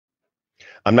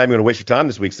I'm not even going to waste your time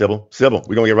this week, Sybil. Sybil,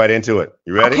 we're going to get right into it.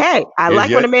 You ready? Okay. I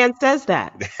like when a man says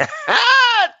that.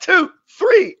 2,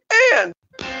 3, and...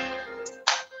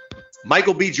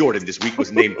 Michael B. Jordan this week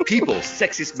was named People's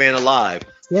Sexiest Man Alive,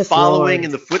 Yes, following Lord.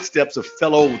 in the footsteps of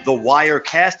fellow The Wire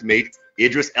castmate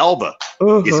Idris Elba.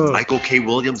 Is Michael K.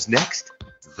 Williams next?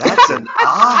 That's an Joe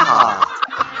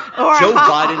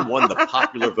Biden won the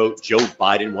popular vote. Joe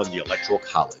Biden won the Electoral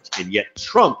College. And yet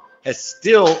Trump has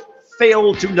still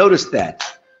failed to notice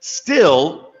that.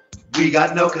 Still, we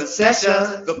got no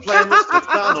concession. The plan was for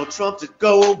Donald Trump to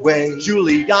go away.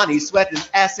 Giuliani sweating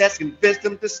assets, convinced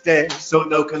him to stay. So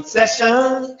no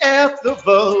concession. F the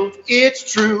vote.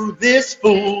 It's true. This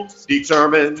fool's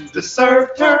determined to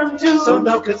serve term 2. So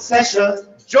no concession.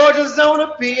 Georgia's on a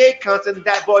PA constant.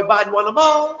 That boy Biden won them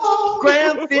all.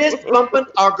 Grand fist bumping.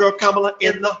 Our girl Kamala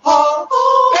in the hall.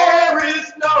 There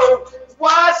is no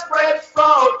widespread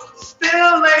fraud.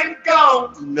 Still ain't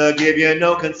gone. No give you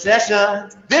no concession.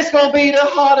 This gonna be the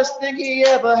hardest thing he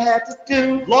ever had to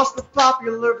do. Lost the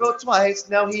popular vote twice.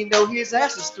 Now he know his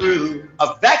ass is through.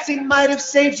 A vaccine might have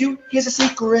saved you. Here's a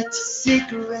secret.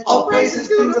 All praises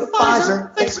to the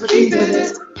Pfizer. Thanks for keeping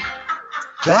it.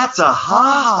 That's a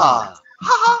ha.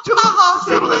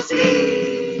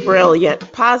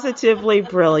 Brilliant. Positively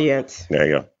brilliant. There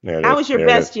you go. That was your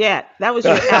best yet. That was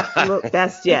your absolute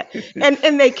best yet.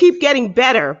 And they keep getting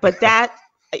better, but that,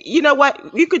 you know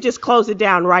what? You could just close it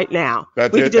down right now.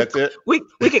 That's it. We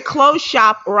could close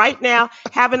shop right now.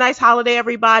 Have a nice holiday,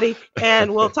 everybody,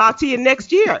 and we'll talk to you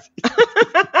next year.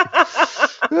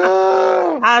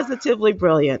 Positively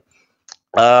brilliant.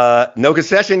 No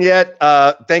concession yet.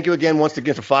 Thank you again once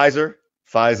again for Pfizer,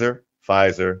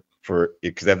 for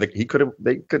because he could have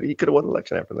won the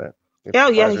election after that.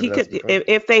 He could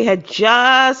if they had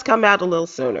just come out a little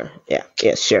sooner.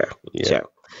 Sure.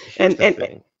 And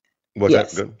was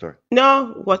that good? Sorry.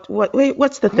 No, wait,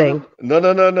 what's the thing? No.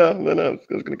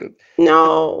 It's gonna go.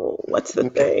 No, what's the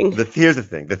thing? Here's the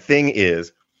thing. The thing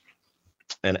is,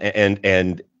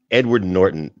 and Edward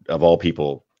Norton of all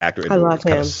people, actor, I love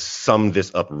him. kind of summed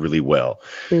this up really well.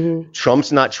 Mm-hmm.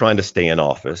 Trump's not trying to stay in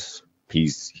office.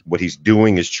 What he's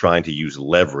doing is trying to use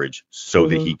leverage so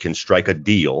that he can strike a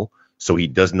deal so he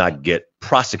does not get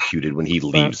prosecuted when he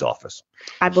leaves office.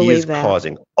 I believe he is that.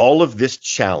 causing all of this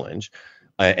challenge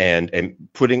and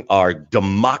putting our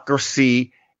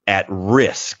democracy at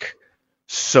risk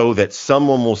so that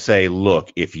someone will say,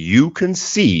 look, if you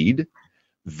concede,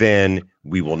 then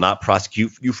we will not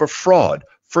prosecute you for fraud,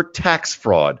 for tax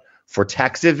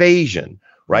evasion,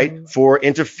 right? For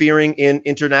interfering in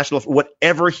international,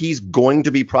 whatever he's going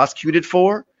to be prosecuted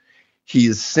for, he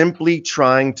is simply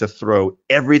trying to throw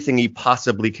everything he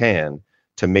possibly can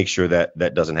to make sure that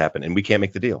that doesn't happen. And we can't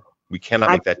make the deal. We cannot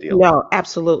make that deal. No,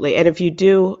 absolutely. And if you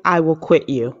do, I will quit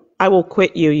you. I will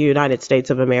quit you, United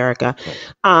States of America.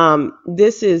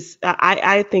 This is,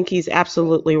 I think he's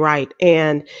absolutely right.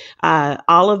 And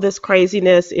all of this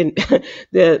craziness in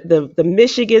the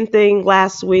Michigan thing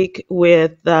last week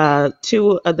with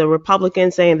two of the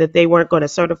Republicans saying that they weren't going to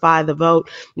certify the vote.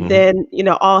 Mm-hmm. Then,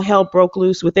 all hell broke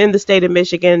loose within the state of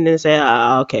Michigan and said,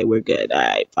 okay, we're good. All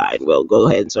right, fine. We'll go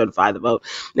ahead and certify the vote.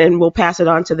 Then we'll pass it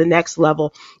on to the next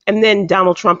level. And then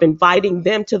Donald Trump inviting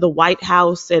them to the White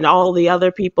House and all the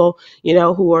other people,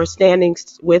 who are standing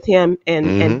with him.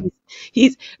 And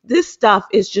this stuff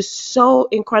is just so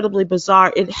incredibly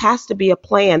bizarre. It has to be a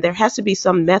plan. There has to be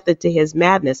some method to his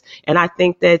madness. And I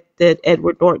think that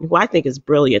Edward Norton, who I think is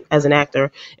brilliant as an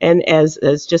actor and as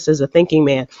just as a thinking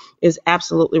man, is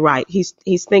absolutely right.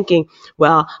 He's thinking,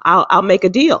 well, I'll make a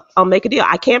deal.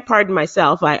 I can't pardon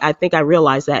myself. I think I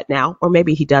realize that now, or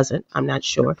maybe he doesn't. I'm not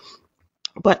sure.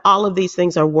 But all of these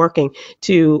things are working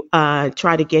to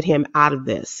try to get him out of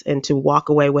this and to walk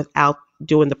away without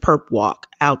doing the perp walk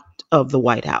out of the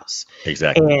White House.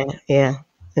 Exactly. Yeah.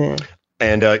 And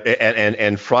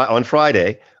on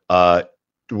Friday,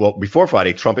 before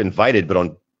Friday, Trump invited, but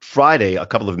on Friday, a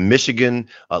couple of Michigan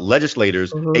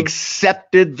legislators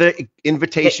accepted the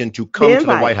invitation to come to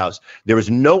the White House. There was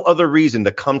no other reason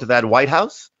to come to that White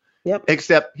House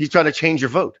except he's trying to change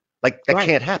your vote. Like that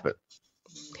can't happen.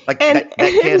 That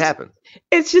can't happen.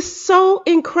 It's just so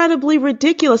incredibly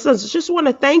ridiculous. I just want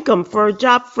to thank them for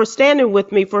standing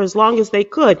with me for as long as they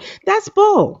could. That's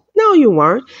bull. No, you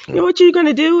weren't. You know what you're going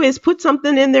to do is put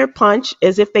something in their punch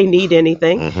as if they need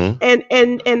anything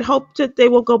and hope that they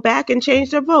will go back and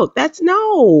change their vote.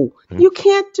 You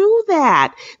can't do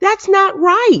that. That's not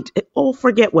right. Oh,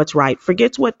 forget what's right.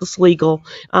 Forget what's legal.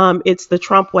 It's the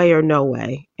Trump way or no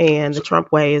way. And the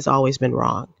Trump way has always been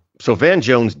wrong. So Van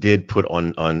Jones did put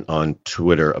on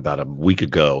Twitter about a week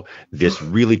ago this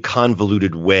really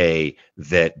convoluted way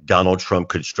that Donald Trump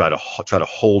could try to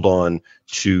hold on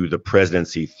to the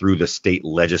presidency through the state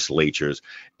legislatures.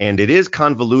 And it is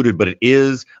convoluted, but it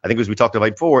is, I think as we talked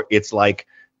about before, it's like,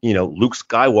 Luke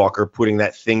Skywalker putting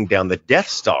that thing down the Death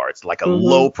Star. It's like a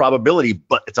low probability,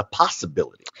 but it's a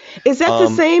possibility. Is that the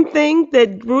same thing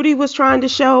that Rudy was trying to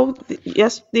show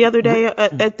the other day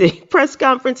at the press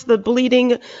conference, the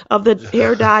bleeding of the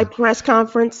hair dye press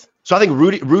conference? So I think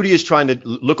Rudy is trying to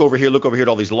look over here at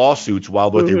all these lawsuits,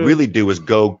 while what they really do is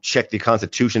go check the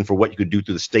Constitution for what you could do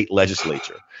through the state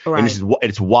legislature. Right. And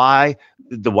it's why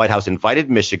the White House invited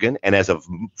Michigan. And as of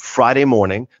Friday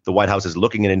morning, the White House is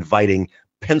looking at inviting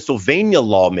Pennsylvania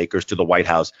lawmakers to the White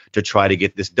House to try to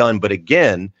get this done. But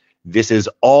again, this is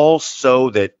all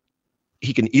so that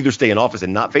he can either stay in office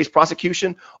and not face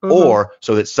prosecution, or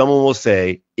so that someone will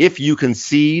say, if you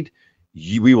concede,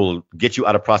 we will get you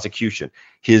out of prosecution.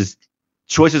 His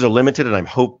choices are limited, and I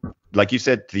hope, like you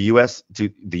said, the U.S.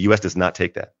 does not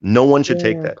take that. No one should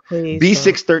take that.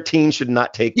 B613 should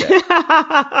not take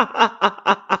that.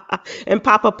 And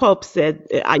Papa Pope said,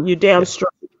 "You damn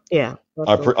straight." Yeah.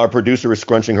 Our producer is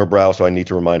scrunching her brow, so I need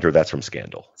to remind her that's from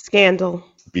Scandal. Scandal.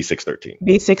 B613.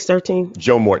 B613.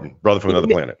 Joe Morton, brother from another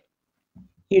planet.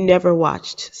 You never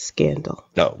watched Scandal.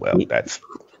 No, well, that's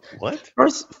what?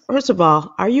 First of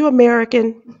all, are you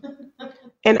American?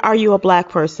 And are you a black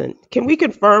person? Can we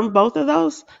confirm both of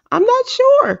those? I'm not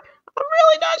sure. I'm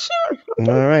really not sure.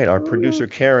 All right, our producer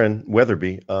Karen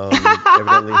Weatherby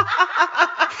evidently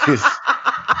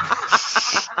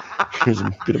there's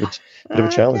a bit of a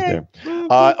challenge there.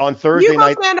 On Thursday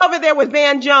night, you stand over there with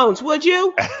Van Jones, would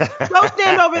you? Go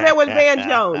stand over there with Van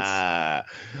Jones.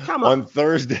 Come on. On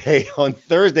Thursday,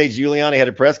 Giuliani had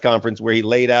a press conference where he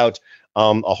laid out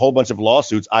a whole bunch of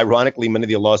lawsuits. Ironically, many of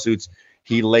the lawsuits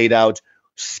he laid out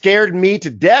scared me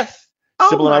to death.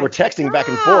 Sybil and I were texting back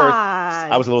and forth.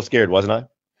 I was a little scared, wasn't I?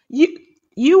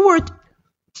 You were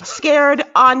scared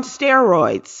on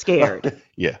steroids. Scared.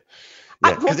 Yeah.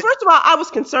 Well, first of all, I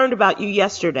was concerned about you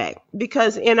yesterday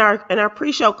because in our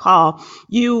pre-show call,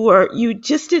 you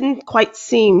just didn't quite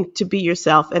seem to be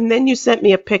yourself, and then you sent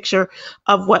me a picture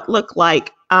of what looked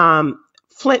like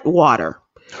Flint water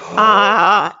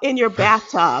in your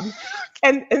bathtub,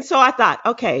 and so I thought,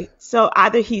 okay, so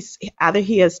either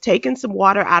he has taken some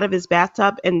water out of his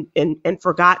bathtub and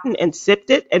forgotten and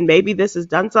sipped it, and maybe this has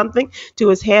done something to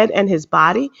his head and his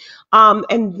body,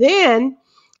 and then.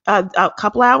 A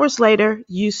couple hours later,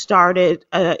 you started,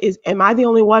 am I the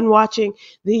only one watching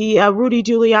the Rudy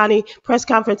Giuliani press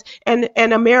conference? And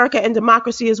America and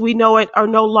democracy as we know it are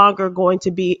no longer going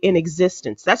to be in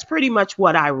existence. That's pretty much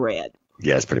what I read.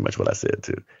 Yeah, that's pretty much what I said,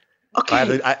 too.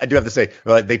 Okay. I do have to say,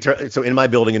 so in my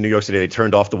building in New York City, they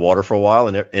turned off the water for a while.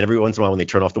 And every once in a while, when they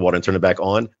turn off the water and turn it back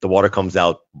on, the water comes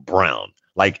out brown.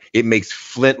 Like it makes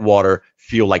Flint water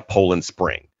feel like Poland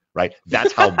Spring. Right.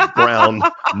 That's how brown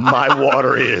my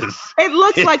water is. It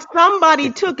looks like somebody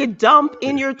took a dump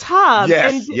in your tub.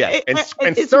 Yes.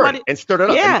 And stirred it up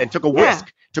and took a whisk.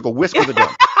 Yeah. Took a whisk of the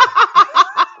dump.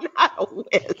 Not a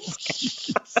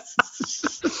whisk.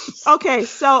 Okay,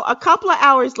 so a couple of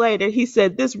hours later, he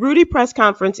said, this Rudy press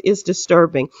conference is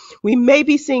disturbing. We may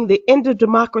be seeing the end of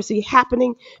democracy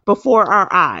happening before our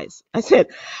eyes. I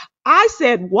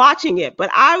said watching it,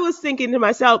 but I was thinking to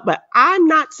myself, but I'm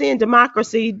not seeing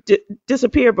democracy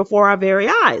disappear before our very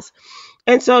eyes.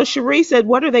 And so Cherie said,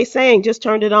 what are they saying? Just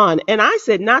turned it on. And I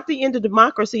said, not the end of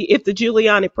democracy if the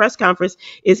Giuliani press conference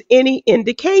is any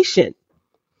indication.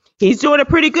 He's doing a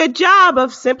pretty good job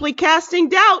of simply casting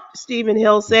doubt, Stephen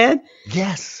Hill said.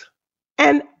 Yes.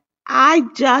 And I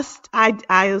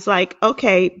was like,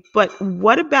 okay, but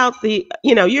what about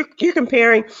you're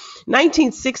comparing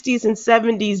 1960s and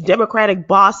 70s Democratic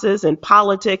bosses and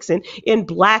politics and in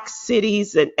black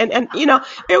cities and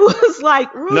it was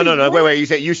like Rudy, no wait you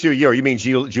said you mean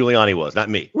Giuliani was, not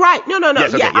me, right? No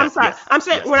yes, okay, I'm sorry, I'm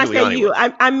saying when Giuliani I say you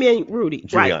I mean Rudy,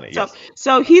 Giuliani, right? Yes.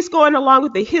 So he's going along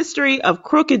with the history of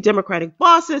crooked Democratic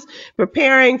bosses,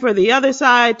 preparing for the other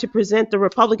side to present the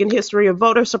Republican history of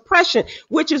voter suppression,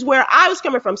 which is where I was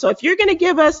coming from. So if you're going to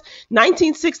give us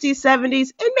 1960s,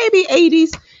 70s, and maybe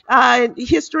 80s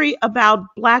history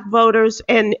about black voters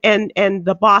and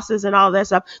the bosses and all that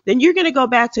stuff, then you're going to go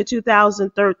back to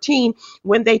 2013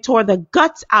 when they tore the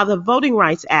guts out of the Voting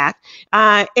Rights Act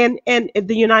and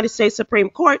the United States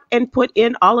Supreme Court and put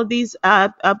in all of these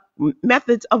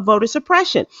methods of voter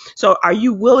suppression. So are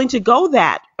you willing to go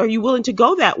that? Are you willing to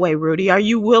go that way, Rudy? Are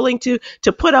you willing to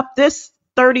put up this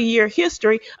 30-year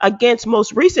history against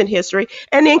most recent history,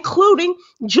 and including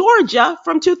Georgia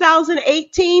from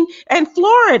 2018 and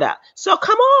Florida. So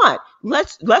come on,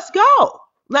 let's go.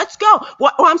 Let's go.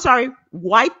 I'm sorry.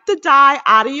 Wipe the dye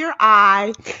out of your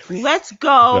eye. Let's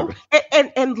go,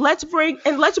 and let's bring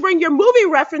your movie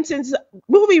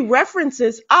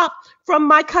references up from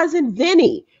My Cousin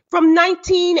Vinny from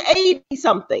 1980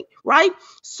 something, right?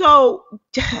 So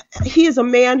he is a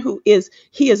man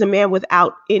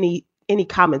without any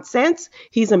common sense.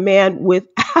 He's a man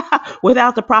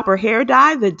without the proper hair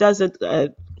dye that doesn't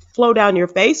flow down your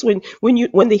face when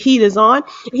the heat is on.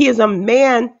 He is a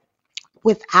man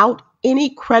without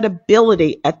any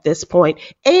credibility at this point,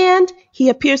 and he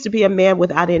appears to be a man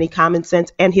without any common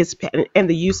sense and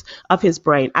the use of his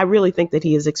brain. I really think that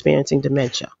he is experiencing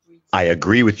dementia. I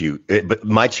agree with you, but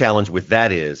my challenge with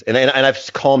that is, and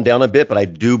I've calmed down a bit, but I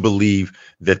do believe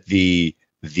that the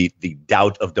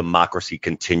doubt of democracy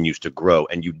continues to grow,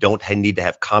 and you don't need to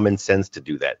have common sense to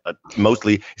do that.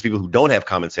 Mostly it's people who don't have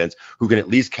common sense who can at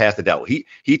least cast a doubt.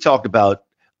 He talked about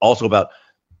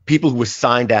people who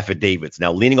signed affidavits.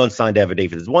 Now, leaning on signed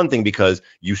affidavits is one thing because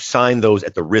you sign those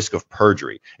at the risk of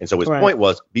perjury. And so his point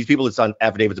was these people that signed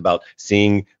affidavits about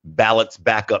seeing ballots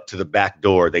back up to the back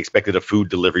door. They expected a food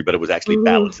delivery, but it was actually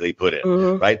ballots they put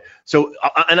in, right? So,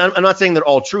 and I'm not saying they're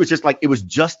all true. It's just like it was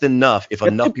just enough if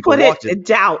enough people watched it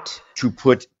to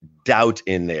put doubt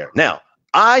in there. Now,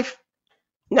 that's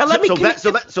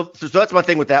my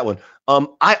thing with that one.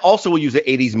 I also will use an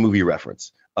 80s movie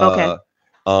reference. Okay.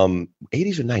 80s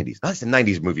or 90s? That's a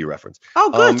 90s movie reference. Oh,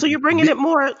 good. So you're bringing it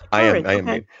more current. I am.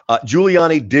 Okay.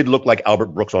 Giuliani did look like Albert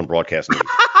Brooks on broadcast news.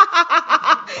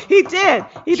 He did.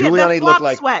 Giuliani looked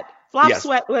like Sweat.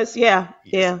 Sweat was, yeah.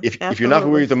 If you're not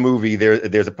familiar with the movie,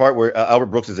 there's a part where Albert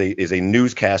Brooks is a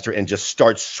newscaster and just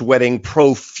starts sweating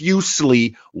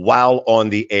profusely while on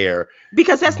the air.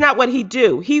 Because that's not what he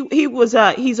do. He was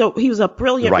a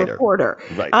brilliant reporter.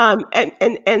 Right.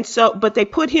 And so, but they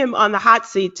put him on the hot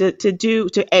seat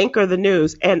to anchor the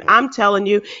news. And I'm telling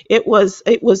you, it was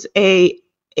a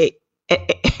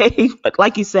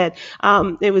like you said,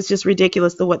 it was just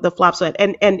ridiculous the flop sweat.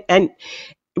 And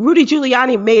Rudy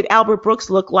Giuliani made Albert Brooks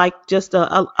look like just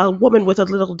a woman with a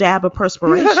little dab of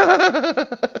perspiration.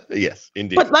 Yes,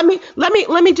 indeed. But let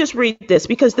me just read this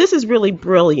because this is really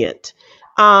brilliant.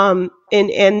 And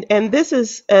this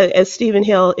is as Stephen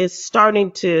Hill is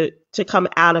starting to come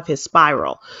out of his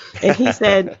spiral. And he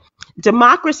said,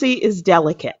 democracy is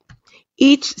delicate.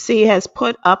 Each has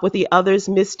put up with the other's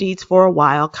misdeeds for a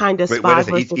while, kind of spy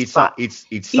versus spy. Each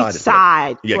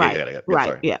side.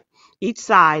 Yeah. Each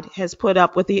side has put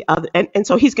up with the other, and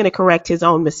so he's going to correct his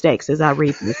own mistakes as I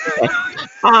read this.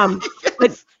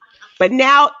 But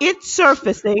now it's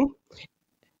surfacing.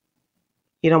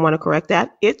 You don't want to correct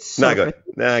that? It's surfacing.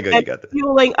 Go. You got that.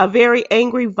 Fueling a very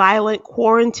angry, violent,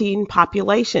 quarantine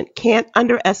population. Can't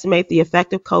underestimate the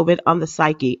effect of COVID on the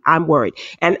psyche. I'm worried.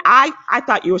 And I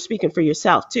thought you were speaking for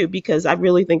yourself too, because I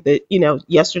really think that,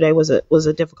 yesterday was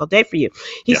a difficult day for you.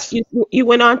 You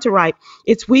went on to write,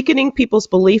 it's weakening people's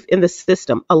belief in the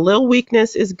system. A little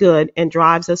weakness is good and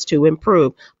drives us to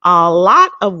improve. A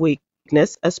lot of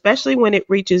weakness, especially when it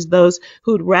reaches those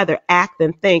who'd rather act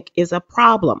than think, is a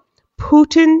problem.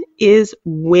 Putin is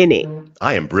winning.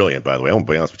 I am brilliant, by the way. I'm going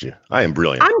to be honest with you. I am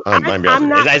brilliant. I'm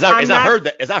not. As I heard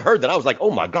that, I was like, oh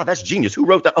my God, that's genius. Who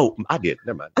wrote that? Oh, I did.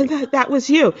 Never mind. That was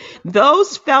you.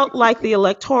 Those felt like the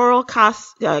electoral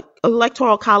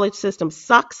college system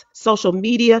sucks. Social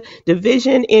media,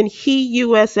 division in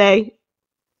USA.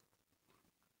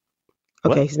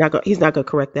 Okay, what? he's not going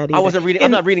to correct that either. I wasn't reading. I'm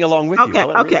not reading along with you.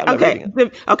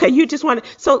 Okay. You just want to.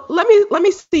 So let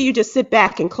me see you just sit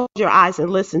back and close your eyes and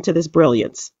listen to this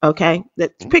brilliance. Okay,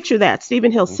 picture that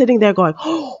Stephen Hill sitting there going,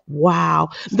 "Oh, wow."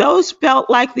 Those felt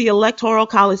like the electoral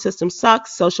college system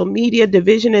sucks. Social media,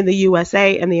 division in the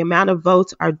USA, and the amount of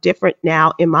votes are different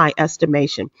now, in my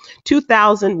estimation.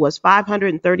 2000 was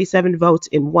 537 votes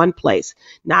in one place.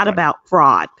 Not about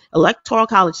fraud. Electoral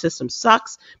college system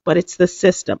sucks, but it's the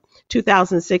system.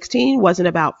 2016 wasn't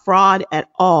about fraud at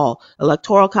all.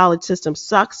 Electoral college system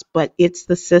sucks, but it's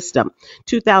the system.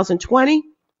 2020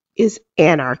 is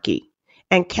anarchy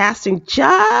and casting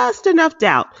just enough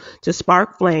doubt to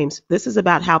spark flames. This is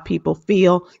about how people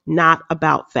feel, not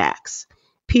about facts.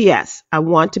 P.S. I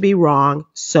want to be wrong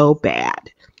so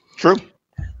bad. True.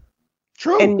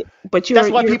 But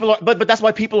that's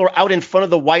why people are out in front of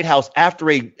the White House after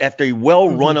a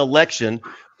well-run election.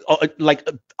 Like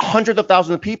hundreds of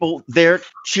thousands of people there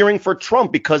cheering for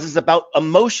Trump because it's about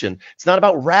emotion. It's not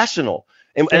about rational.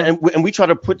 And we try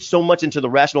to put so much into the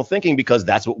rational thinking because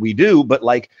that's what we do. But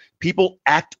like people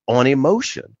act on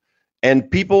emotion. And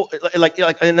people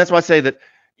and that's why I say that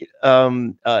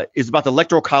it's about the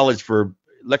electoral college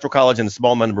and the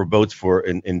small number of votes for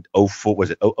in 04,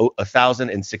 was it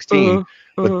 1016? Mm-hmm.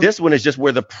 But this one is just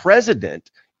where the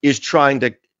president is trying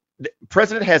to. The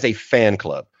president has a fan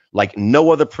club like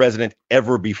no other president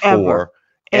ever before,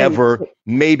 ever.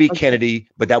 Maybe Kennedy,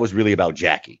 but that was really about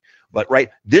Jackie. But right,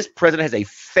 this president has a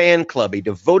fan club, a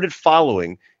devoted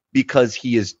following, because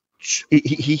he has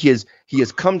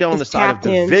come down on the side of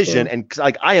division, and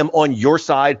like, I am on your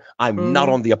side, I'm not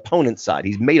on the opponent's side.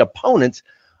 He's made opponents.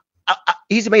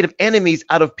 He's made of enemies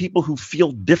out of people who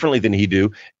feel differently than he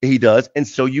does, and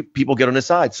so people get on his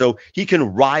side. So he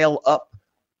can rile up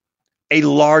a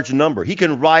large number. He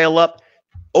can rile up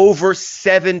over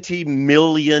 70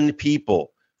 million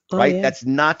people. Right? Yeah. That's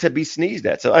not to be sneezed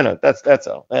at. So I know that's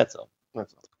all.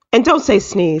 And don't say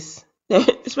sneeze,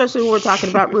 especially when we're talking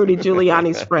about Rudy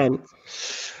Giuliani's friend.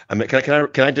 I mean,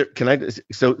 can I?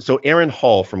 So Aaron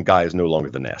Hall from Guy is no longer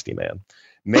the nasty man.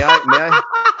 May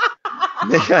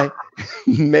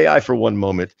I for one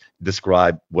moment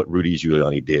describe what Rudy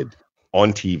Giuliani did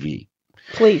on TV?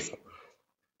 Please.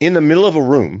 In the middle of a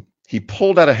room, he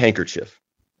pulled out a handkerchief.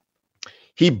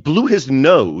 He blew his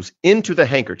nose into the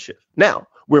handkerchief. Now,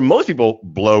 where most people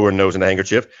blow their nose in a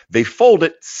handkerchief, they fold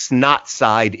it snot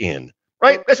side in,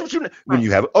 right? That's what when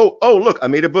you have, look, I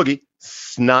made a boogie,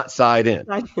 snot side in.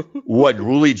 What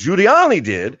Rudy Giuliani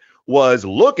did was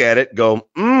look at it, go,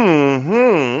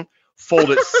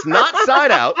 fold it snot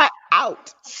side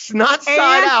out, snot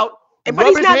side out,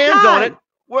 rub his hands on it,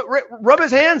 rub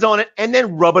his hands on it, and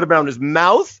then rub it around his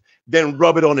mouth, then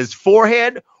rub it on his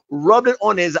forehead, rubbed it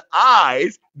on his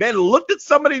eyes, then looked at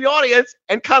somebody in the audience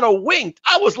and kind of winked.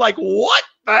 I was like, what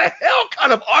the hell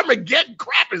kind of Armageddon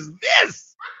crap is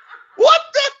this? What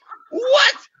the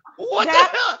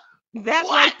hell? That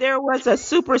right there was a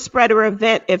super spreader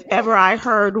event if ever I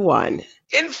heard one.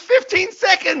 In 15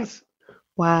 seconds.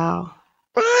 Wow.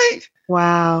 Right.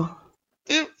 Wow.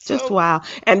 Just wow.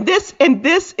 And this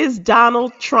is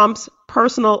Donald Trump's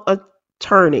personal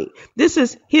attorney. This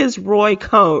is his Roy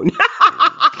Cohn.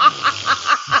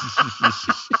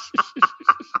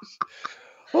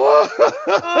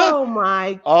 Oh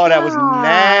my God. Oh, that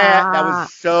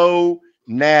was so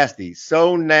nasty.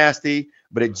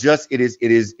 But it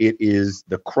is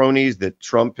the cronies that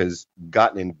Trump has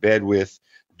gotten in bed with.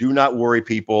 Do not worry,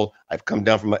 people. I've come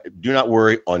down from do not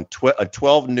worry. On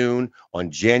 12 noon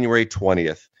on January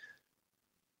 20th,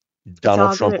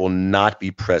 Donald Trump will not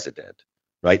be president.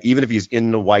 Right, even if he's in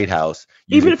the White House,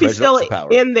 even if he's still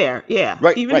in there,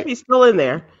 right, even if he's still in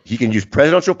there, he can use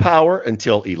presidential power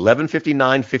until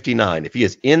 11:59:59. If he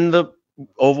is in the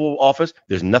Oval Office,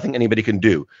 there's nothing anybody can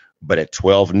do. But at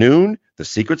 12 noon, the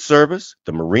Secret Service,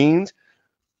 the Marines,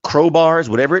 crowbars,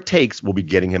 whatever it takes, will be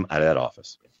getting him out of that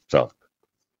office. So,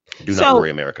 do not worry,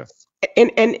 America.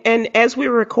 And as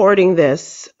we're recording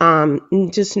this,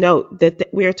 just note that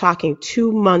we are talking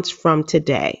 2 months from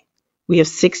today. We have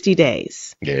 60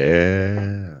 days.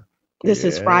 Yeah. This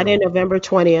is Friday, November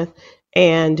 20th,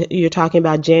 and you're talking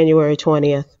about January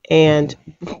 20th. And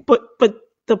but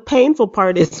the painful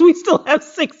part is we still have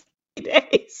 60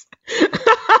 days.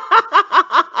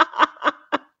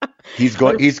 He's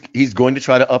going to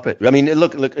try to up it. I mean,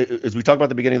 look, as we talked about at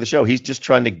the beginning of the show, he's just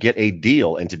trying to get a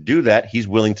deal. And to do that, he's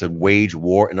willing to wage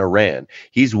war in Iran.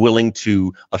 He's willing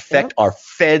to affect our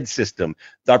Fed system,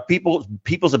 our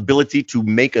people's ability to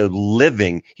make a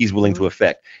living. He's willing to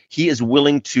affect. He is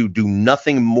willing to do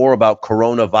nothing more about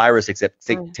coronavirus except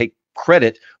take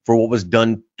credit for what was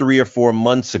done 3 or 4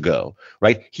 months ago,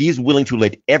 right? He's willing to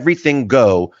let everything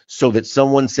go so that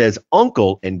someone says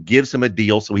uncle and gives him a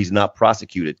deal so he's not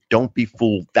prosecuted. Don't be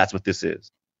fooled. That's what this is.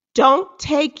 Don't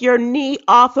take your knee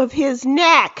off of his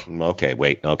neck. Okay,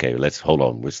 wait. Okay, let's hold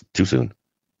on. It's too soon.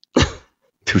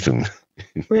 Too soon.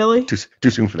 Really? Too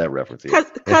soon for that reference.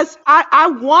 Because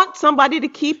I want somebody to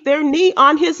keep their knee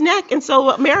on his neck, and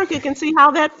so America can see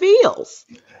how that feels.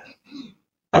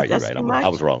 All right, you're right. I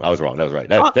was wrong. That was right.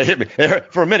 That hit me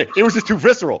for a minute. It was just too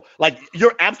visceral. Like,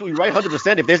 you're absolutely right,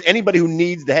 100%. If there's anybody who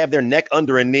needs to have their neck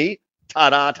under a knee,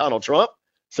 Donald Trump.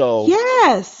 So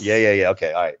yes. Yeah.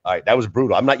 Okay. All right. That was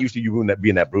brutal. I'm not used to you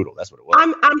being that brutal. That's what it was.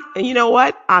 I'm. You know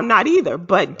what? I'm not either.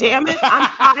 But damn it, I'm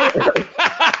tired.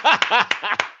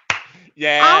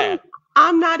 Yeah.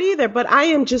 I'm not either, but I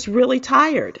am just really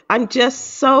tired. I'm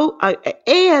just so,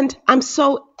 and I'm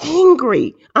so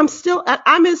angry. I'm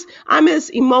as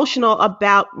emotional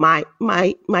about my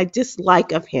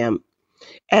dislike of him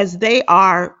as they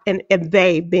are, and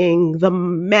they being the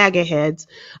MAGA heads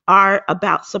are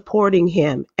about supporting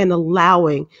him and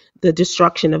allowing the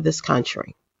destruction of this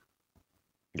country.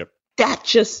 Yep. That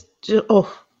just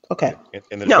oh Okay.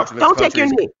 And the No, destruction of don't this take your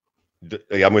country knee.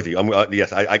 Yeah, I'm with you.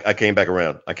 Yes, I came back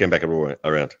around.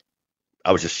 Around.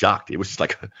 I was just shocked. It was just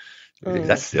like, is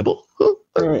that Sybil?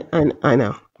 I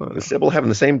know. Is Sybil having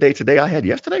the same day today I had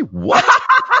yesterday? What?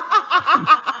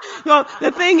 Well,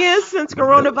 the thing is, since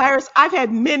coronavirus, I've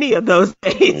had many of those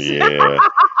days.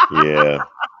 Yeah.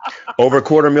 Over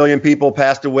 250,000 people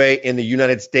passed away in the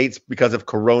United States because of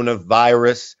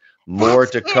coronavirus. More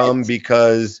to come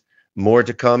because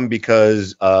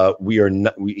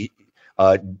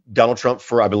Donald Trump,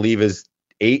 for I believe is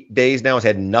 8 days now, has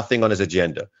had nothing on his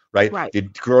agenda. Right. The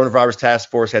coronavirus task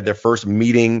force had their first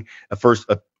meeting, first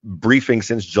briefing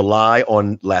since July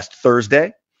on last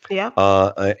Thursday. Yeah.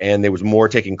 And there was more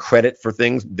taking credit for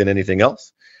things than anything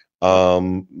else.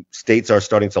 States are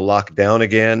starting to lock down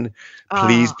again.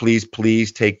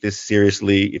 Please take this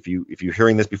seriously. If you're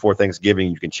hearing this before Thanksgiving,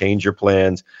 you can change your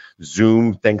plans.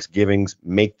 Zoom Thanksgivings,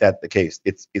 make that the case.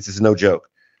 It's no joke.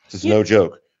 This is no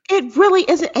joke. It really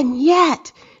isn't. And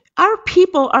yet our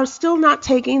people are still not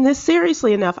taking this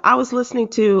seriously enough. I was listening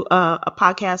to a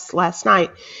podcast last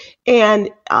night, and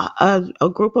a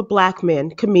group of Black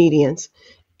men, comedians,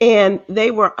 and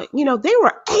they were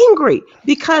angry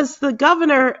because the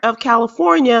governor of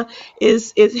California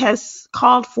has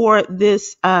called for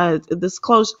this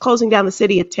closing down the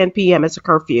city at 10 p.m. as a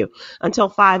curfew until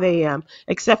 5 a.m.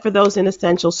 except for those in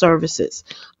essential services.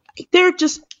 They're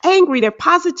just angry. They're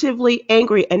positively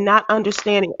angry and not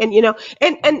understanding. And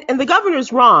and the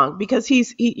governor's wrong because he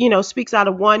speaks out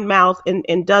of one mouth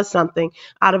and does something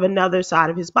out of another side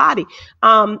of his body.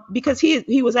 Because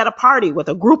he was at a party with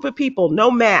a group of people, no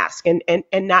mask, and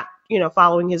not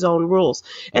following his own rules.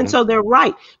 And so they're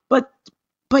right. But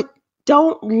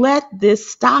don't let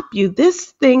this stop you. This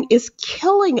thing is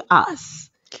killing us.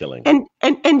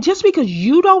 And just because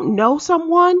you don't know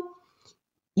someone,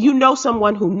 you know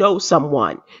someone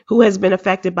who has been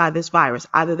affected by this virus.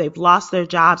 Either they've lost their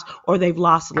jobs or they've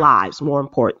lost lives, more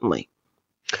importantly.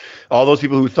 All those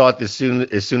people who thought as soon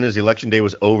as election day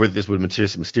was over, this would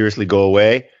mysteriously go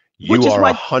away, you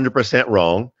are 100%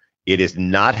 wrong. It is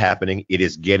not happening. It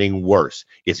is getting worse.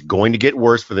 It's going to get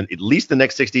worse for at least the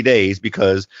next 60 days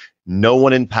because no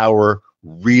one in power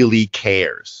really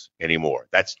cares anymore.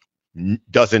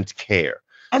 Doesn't care.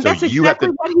 And that's exactly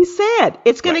what he said.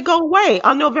 It's going to go away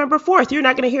on November 4th. You're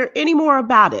not going to hear any more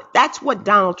about it. That's what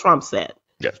Donald Trump said.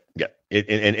 Yeah.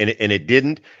 And it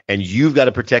didn't. And you've got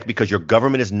to protect because your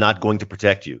government is not going to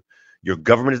protect you. Your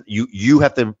government you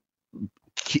have to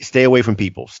stay away from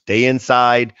people. Stay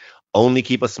inside. Only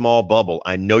keep a small bubble.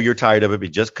 I know you're tired of it,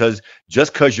 but just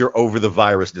because you're over the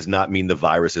virus does not mean the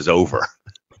virus is over.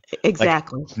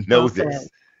 Exactly. Know this.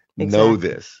 Know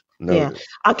this.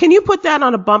 Can you put that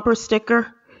on a bumper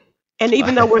sticker? And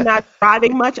even though we're not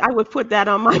driving much, I would put that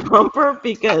on my bumper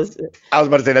because I was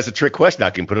about to say that's a trick question. I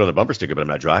can put it on a bumper sticker, but I'm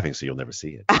not driving, so you'll never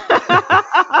see it.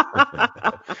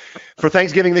 For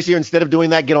Thanksgiving this year, instead of doing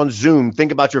that, get on Zoom.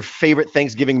 Think about your favorite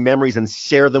Thanksgiving memories and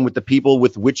share them with the people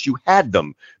with which you had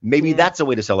them. Maybe that's a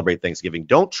way to celebrate Thanksgiving.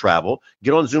 Don't travel.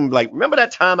 Get on Zoom. Like, remember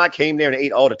that time I came there and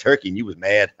ate all the turkey and you was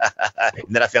mad? And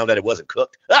then I found out it wasn't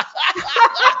cooked.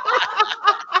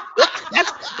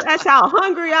 That's how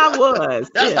hungry I was.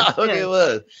 That's how hungry it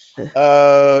was.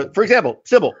 For example,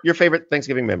 Sybil, your favorite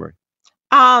Thanksgiving memory?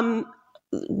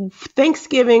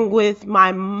 Thanksgiving with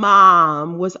my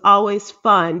mom was always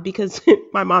fun because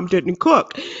my mom didn't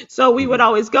cook. So we would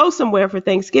always go somewhere for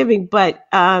Thanksgiving. But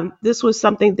this was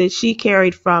something that she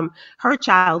carried from her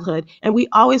childhood. And we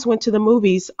always went to the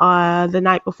movies the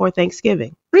night before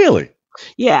Thanksgiving. Really?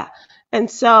 Yeah. And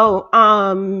so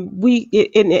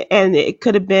it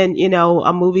could have been,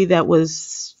 a movie that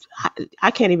was,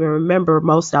 I can't even remember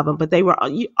most of them, but they were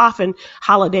often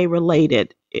holiday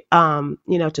related,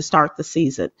 to start the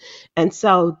season. And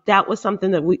so that was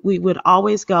something that we would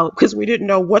always go because we didn't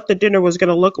know what the dinner was going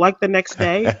to look like the next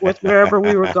day with wherever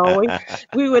we were going.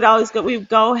 We would always go, we'd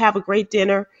go have a great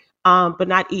dinner, but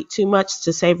not eat too much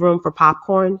to save room for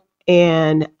popcorn.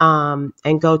 And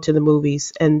go to the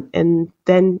movies and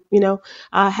then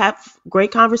have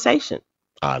great conversation.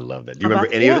 I love that. Do you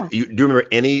remember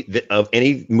any of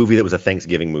any movie that was a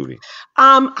Thanksgiving movie?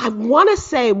 I want to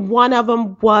say one of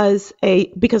them was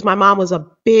because my mom was a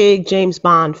big James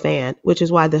Bond fan, which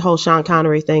is why the whole Sean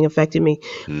Connery thing affected me.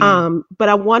 But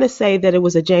I want to say that it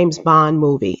was a James Bond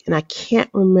movie, and I can't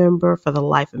remember for the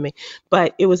life of me.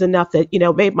 But it was enough that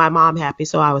made my mom happy,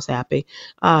 so I was happy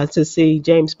to see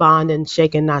James Bond and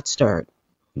Shaken Not Stirred.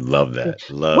 Love that.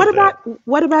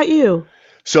 What about you?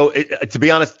 So to be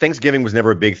honest, Thanksgiving was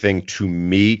never a big thing to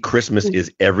me. Christmas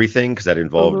is everything because that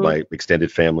involved my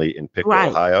extended family in Pickle,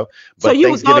 Ohio. But so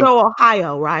you would go to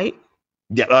Ohio, right?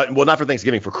 Yeah, well, not for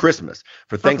Thanksgiving, for Christmas.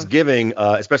 For Thanksgiving,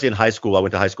 especially in high school, I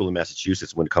went to high school in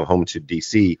Massachusetts. When to come home to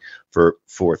DC for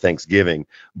Thanksgiving.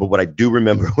 But what I do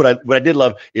remember, what I did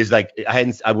love is like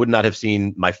I would not have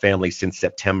seen my family since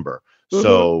September.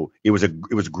 So it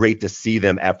was great to see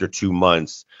them after 2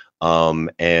 months.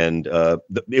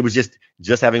 It was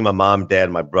just having my mom, dad,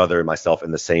 my brother, and myself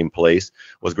in the same place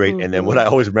was great. And then what I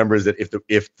always remember is that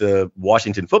if the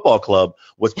Washington Football Club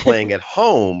was playing at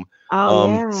home.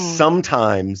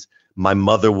 Sometimes my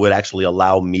mother would actually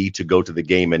allow me to go to the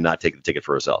game and not take the ticket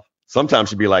for herself. Sometimes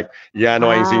she'd be like, "Yeah, I know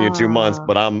I ain't seen you in 2 months,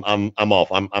 but I'm off.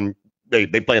 They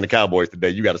playing the Cowboys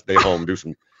today. You got to stay home, do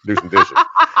some dishes."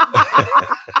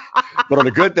 But on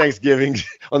the good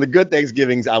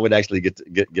Thanksgivings, I would actually get to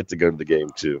go to the game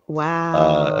too.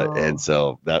 Wow. And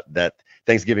so that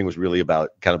Thanksgiving was really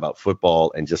about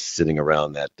football and just sitting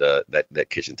around that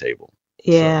kitchen table.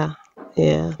 Yeah. So,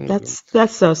 yeah.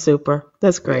 That's so super.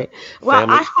 That's great.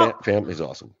 Well, family's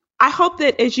awesome. I hope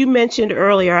that, as you mentioned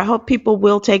earlier, I hope people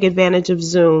will take advantage of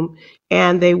Zoom,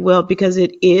 and they will, because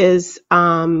it is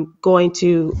going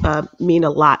to mean a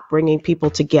lot, bringing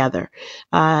people together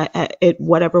in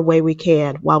whatever way we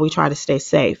can while we try to stay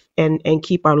safe and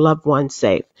keep our loved ones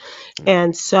safe.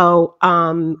 And so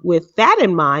with that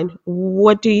in mind,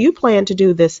 what do you plan to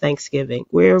do this Thanksgiving?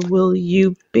 Where will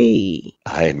you be?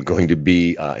 I am going to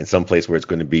be in some place where it's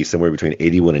going to be somewhere between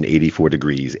 81 and 84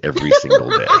 degrees every single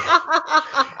day.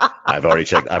 I've already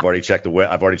checked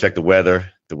the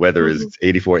weather. The weather is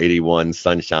 84, 81,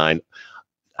 sunshine.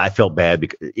 I felt bad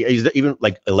because even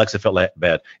like Alexa felt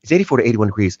bad. It's 84 to 81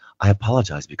 degrees. I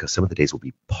apologize because some of the days will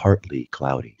be partly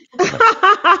cloudy.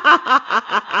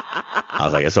 I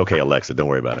was like, it's okay, Alexa. Don't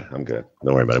worry about it. I'm good.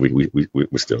 Don't worry about it.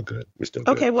 We're still good. We're still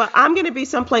good. Okay, well, I'm going to be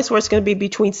someplace where it's going to be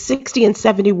between 60 and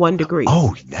 71 degrees.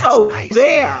 Oh, that's nice.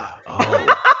 There. Yeah.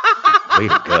 Oh, way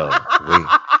to go.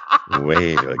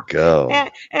 Way to go.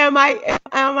 Am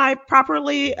I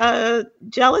properly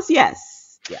jealous?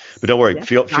 Yes. But don't worry. Yes,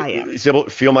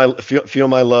 Feel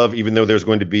my love. Even though there's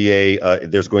going to be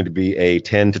a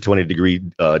 10 to 20 degree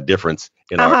difference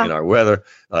in our weather.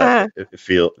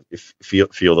 Feel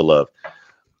the love.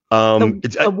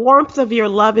 The warmth of your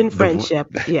love and friendship.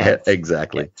 Yes.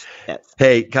 Exactly. Yes.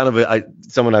 Hey, kind of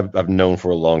someone I've known for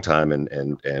a long time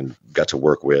and got to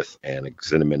work with, and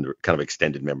extended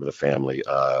member of the family.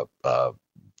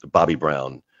 Bobby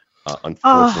Brown,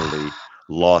 unfortunately,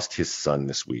 lost his son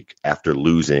this week after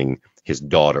losing his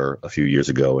daughter a few years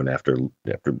ago, and after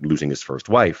losing his first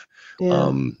wife,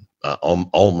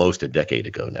 almost a decade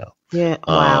ago now. Yeah.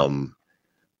 Wow.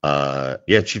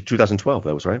 2012.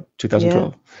 That was right.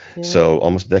 2012. Yeah. So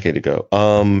almost a decade ago.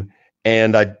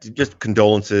 And I just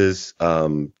condolences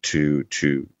to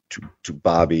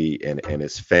Bobby and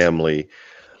his family.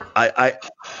 I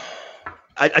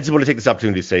just want to take this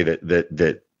opportunity to say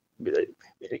that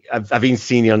I've even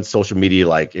seen on social media,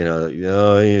 like,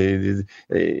 it's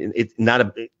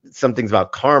not some things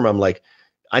about karma. I'm like,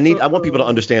 I want people to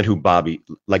understand who Bobby,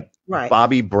 right.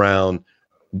 Bobby Brown,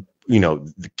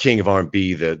 the king of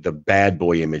R&B, the bad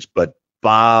boy image. But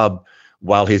Bob,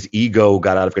 while his ego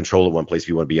got out of control at one place, if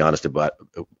you want to be honest about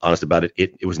it,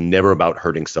 it was never about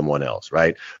hurting someone else,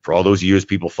 right? For all those years,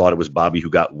 people thought it was Bobby who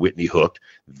got Whitney hooked.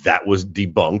 That was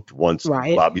debunked once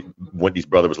Whitney's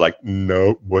brother was like,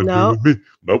 no, wasn't me.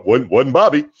 No, wasn't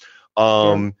Bobby.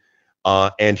 And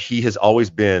he has always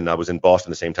been, I was in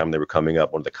Boston the same time they were coming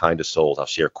up, one of the kindest souls. I'll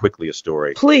share quickly a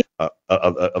story of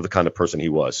the kind of person he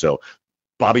was. So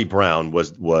Bobby Brown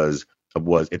was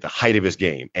at the height of his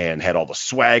game and had all the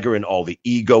swagger and all the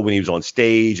ego when he was on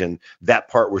stage, and that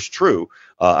part was true.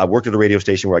 I worked at a radio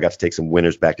station where I got to take some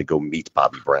winners back to go meet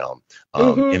Bobby Brown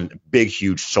in a big,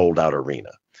 huge, sold-out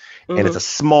arena. And it's a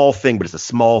small thing, but it's the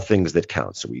small things that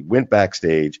count. So we went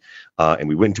backstage and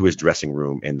we went into his dressing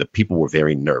room, and the people were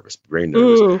very nervous.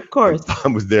 Of course. And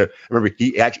Bob was there. I remember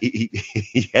he had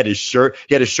his shirt.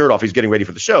 He had his shirt off. He's getting ready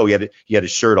for the show. He had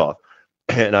his shirt off,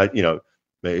 and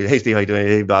hey, Steve, how you doing?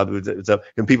 Hey, Bob, what's up?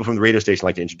 And people from the radio station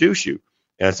like to introduce you.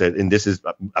 And I said, and this is,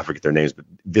 I forget their names, but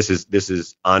this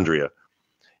is Andrea.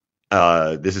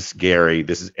 This is Gary.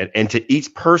 This is, and to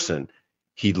each person,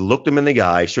 he looked them in the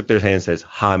eye, shook their hand, and says,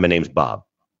 "Hi, my name's Bob,"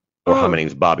 or "Hi, my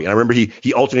name's Bobby." And I remember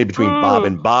he alternated between Bob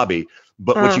and Bobby.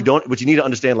 But what you need to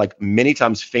understand, like many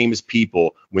times famous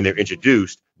people, when they're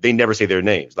introduced, they never say their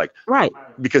names, like, right,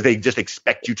 because they just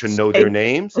expect you to know their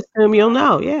names. Assume you'll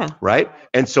know, yeah. Right.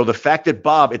 And so the fact that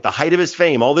Bob, at the height of his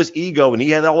fame, all this ego, and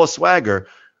he had all the swagger,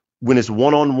 when it's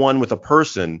one-on-one with a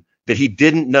person that he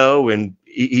didn't know, and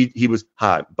he was,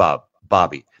 "Hi,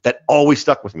 Bobby." That always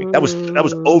stuck with me. That was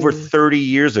over 30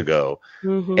 years ago,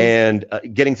 and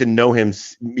getting to know him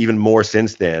even more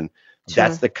since then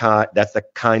That's the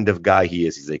kind of guy he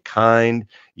is. He's a kind,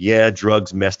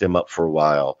 drugs messed him up for a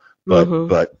while,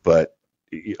 but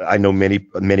I know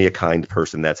many a kind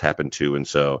person that's happened to, and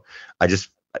so I just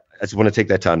want to take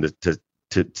that time to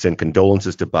send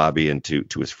condolences to Bobby and to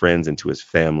his friends and to his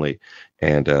family,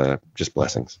 and just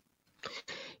blessings.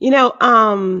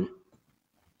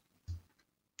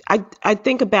 I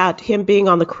think about him being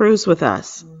on the cruise with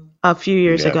us a few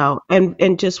years ago,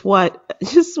 and just what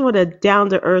a down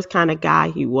to earth kind of guy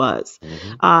he was,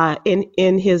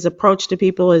 in his approach to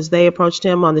people as they approached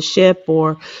him on the ship,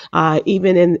 or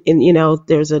even in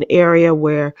there's an area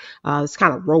where it's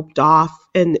kind of roped off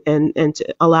and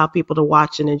to allow people to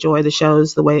watch and enjoy the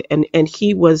shows the way, and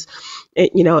he was,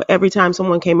 every time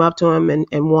someone came up to him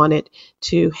and wanted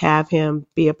to have him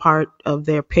be a part of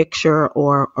their picture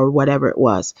or whatever it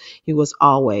was, he was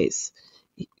always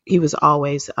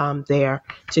there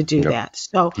to do that.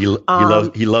 So he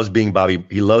loves being Bobby.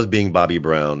 He loves being Bobby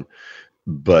Brown,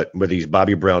 but whether he's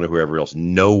Bobby Brown or whoever else,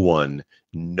 no one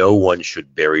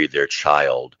should bury their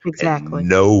child. Exactly. And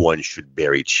no one should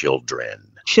bury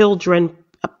children. Children,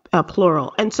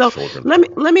 plural. And so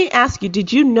let me ask you: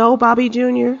 did you know Bobby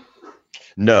Jr.?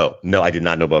 No, I did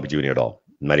not know Bobby Jr. at all.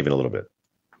 Not even a little bit.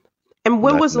 And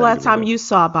when was the last time you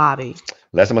saw Bobby?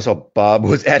 Last time I saw Bob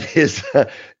was at his,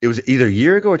 it was either a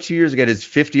year ago or 2 years ago, at his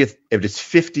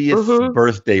 50th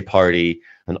birthday party,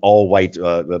 an all-white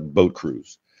boat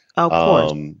cruise. Of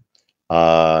course.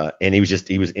 And he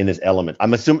was in his element.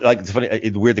 I'm assuming, like, it's funny,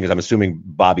 the weird thing is I'm assuming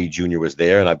Bobby Jr. was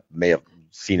there, and I may have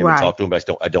seen him and talked to him, but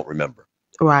I don't remember.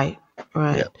 Right.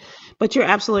 Yeah. But you're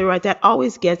absolutely right. That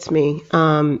always gets me.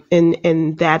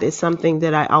 And that is something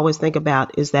that I always think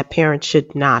about, is that parents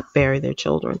should not bury their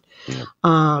children. Yeah.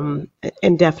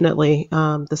 And definitely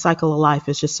the cycle of life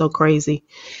is just so crazy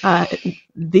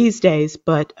these days,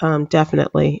 but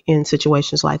definitely in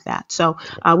situations like that. So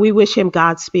we wish him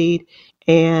Godspeed.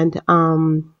 And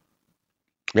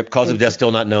cause of death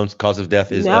still not known. Cause of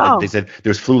death is they said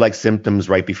there's flu-like symptoms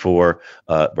right before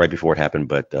it happened,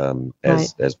 but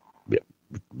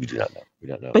we do not know. We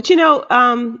don't know. But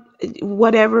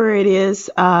whatever it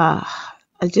is, I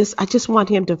just want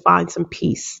him to find some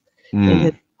peace in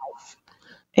his life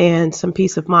and some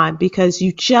peace of mind, because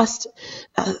you just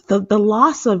the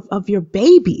loss of your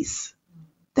babies.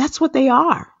 That's what they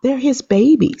are. They're his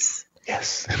babies.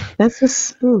 Yes. That's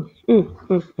just. So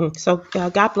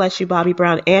God bless you, Bobby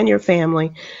Brown, and your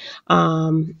family,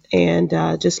 and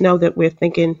just know that we're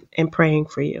thinking and praying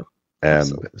for you.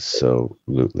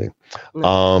 Absolutely. So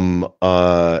on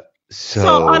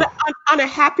a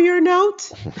happier note.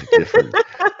 So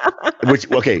what's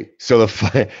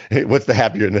the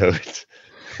happier note?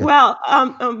 Well,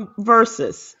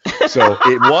 verses. So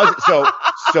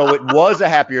it was a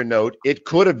happier note. It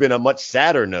could have been a much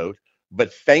sadder note,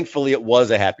 but thankfully it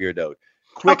was a happier note.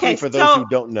 Quickly, for those who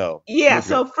don't know. Yeah.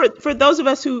 So for those of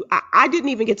us who I didn't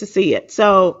even get to see it,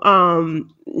 so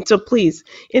please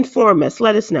inform us.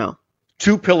 Let us know.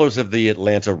 Two pillars of the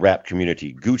Atlanta rap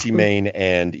community, Gucci Mane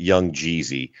and Young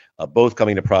Jeezy, both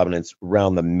coming to prominence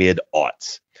around the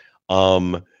mid-aughts.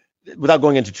 Without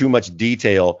going into too much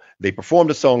detail, they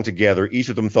performed a song together. Each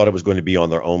of them thought it was going to be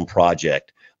on their own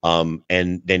project. And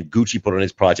then Gucci put on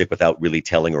his project without really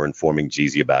telling or informing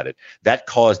Jeezy about it. That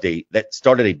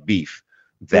started a beef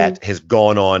that has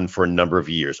gone on for a number of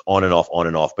years, on and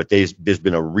off. But there's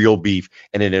been a real beef,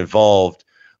 and it involved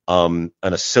an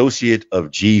associate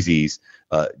of Jeezy's.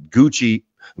 Gucci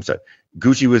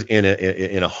was in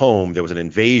a home. There was an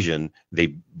invasion.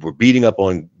 They were beating up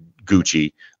on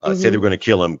Gucci. Said they were going to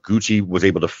kill him. Gucci was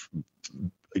able to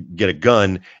get a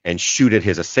gun and shoot at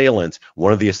his assailants.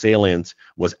 One of the assailants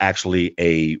was actually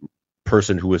a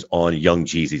person who was on Young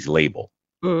Jeezy's label.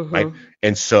 Right.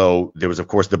 And so there was, of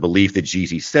course, the belief that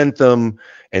Jeezy sent them.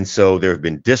 And so there have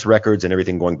been diss records and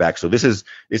everything going back. So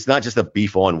it's not just a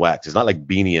beef on wax. It's not like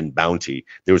Beanie and Bounty.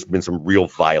 There's been some real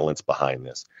violence behind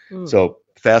this. So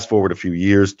fast forward a few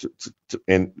years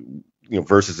and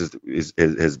Versus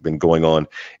has been going on.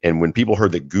 And when people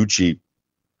heard that Gucci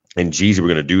and Jeezy were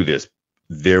going to do this,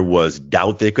 there was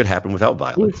doubt that it could happen without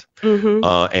violence,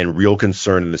 and real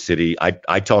concern in the city.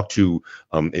 I talked to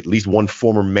at least one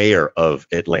former mayor of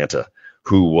Atlanta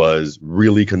who was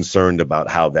really concerned about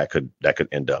how that could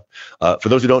end up. For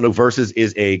those who don't know, Versus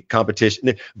is a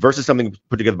competition. Versus is something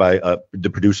put together by the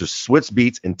producers Switz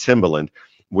Beats and Timbaland,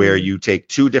 where you take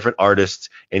two different artists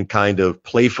and kind of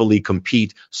playfully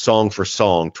compete song for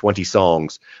song, 20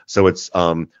 songs. So it's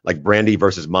like Brandy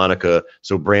versus Monica.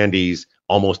 So Brandy's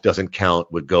Almost Doesn't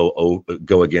Count would go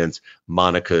against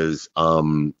Monica's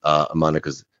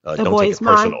The Don't Take Boy's It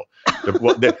Personal. They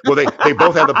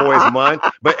both have The Boy's Mind,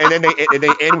 and then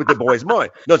they end with The Boy's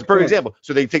Mind. No, it's a perfect example.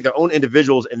 So they take their own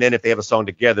individuals, and then if they have a song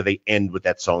together, they end with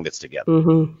that song that's together.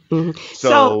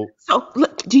 So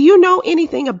look, do you know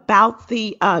anything about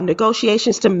the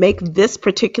negotiations to make this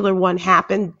particular one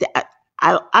happen?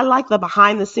 I like the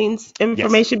behind the scenes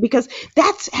information because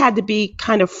that's had to be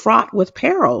kind of fraught with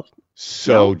peril.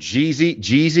 So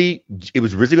Jeezy, it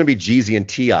was originally going to be Jeezy and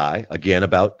T.I. again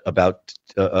about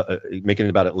making it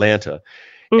about Atlanta.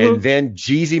 And then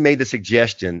Jeezy made the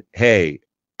suggestion, hey,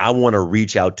 I want to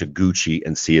reach out to Gucci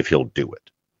and see if he'll do it.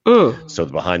 So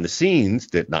the behind the scenes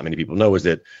that not many people know is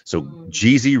that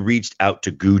Jeezy reached out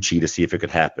to Gucci to see if it could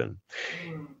happen.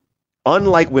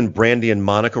 Unlike when Brandy and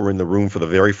Monica were in the room for the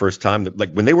very first time,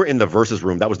 like when they were in the Versus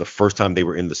room, that was the first time they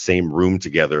were in the same room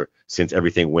together since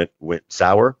everything went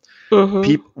sour.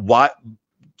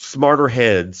 Smarter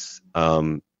heads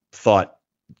thought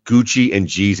Gucci and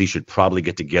Jeezy should probably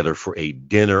get together for a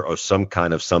dinner or some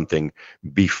kind of something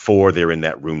before they're in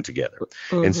that room together.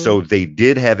 And so they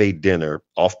did have a dinner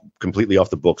completely off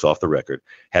the books, off the record,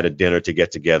 had a dinner to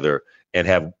get together and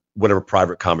have whatever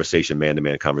private conversation,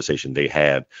 man-to-man conversation they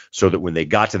had, so that when they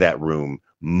got to that room,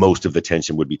 most of the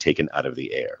tension would be taken out of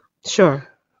the air. Sure.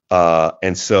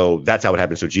 And so that's how it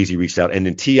happened. So Jeezy reached out, and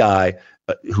then T.I.,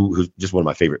 who's just one of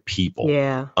my favorite people,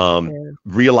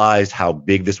 realized how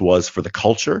big this was for the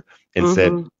culture and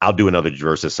said, I'll do another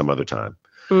Versus some other time.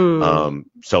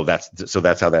 So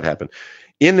that's how that happened.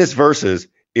 In this Versus,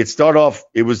 it started off,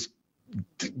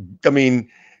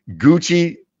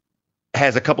 Gucci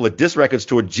has a couple of diss records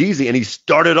toward Jeezy, and he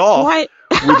started off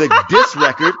with a diss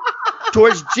record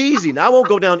towards Jeezy. Now I won't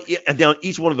go down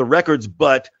each one of the records,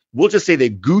 but we'll just say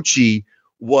that Gucci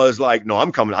was like, no,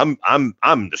 I'm coming.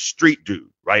 I'm the street dude,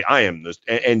 right? I am this.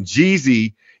 And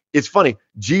Jeezy, it's funny.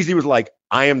 Jeezy was like,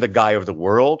 I am the guy of the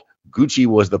world. Gucci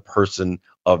was the person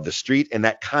of the street, and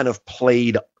that kind of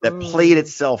played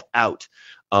itself out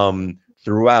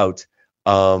throughout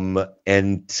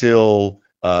until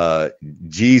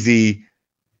Gucci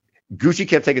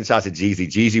kept taking shots at Jeezy.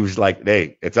 Jeezy was like,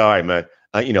 hey, it's all right, man.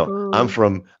 I'm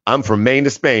from Maine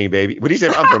to Spain, baby. When he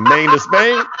said I'm from Maine to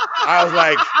Spain, I was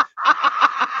like,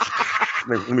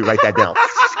 let me write that down.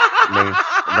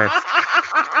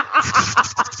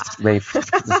 Maine,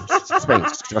 Spain.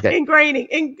 Okay. Ingraining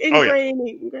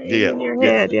in your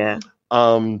head. Yeah.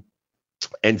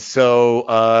 And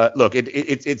so, look,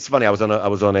 it's funny. I was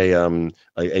on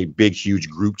a big, huge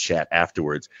group chat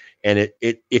afterwards, and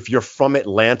if you're from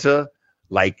Atlanta,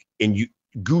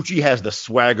 Gucci has the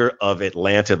swagger of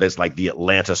Atlanta. That's like the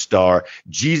Atlanta star.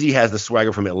 Jeezy has the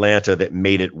swagger from Atlanta that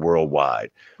made it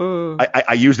worldwide.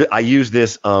 I used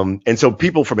this, and so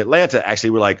people from Atlanta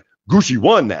actually were like, Gucci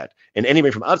won that. And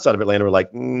anybody from outside of Atlanta were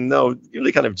like, no,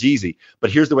 really kind of Jeezy. But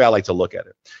here's the way I like to look at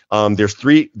it. There's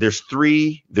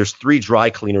three dry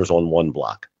cleaners on one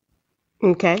block.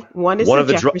 Okay. One is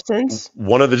the Jeffersons.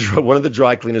 One of the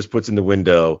dry cleaners puts in the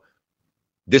window,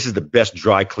 this is the best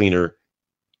dry cleaner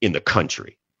in the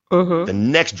country. The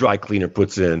next dry cleaner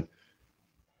puts in,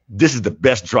 this is the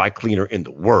best dry cleaner in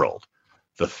the world.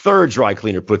 The third dry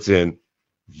cleaner puts in,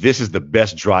 this is the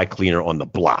best dry cleaner on the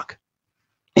block.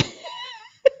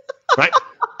 Right?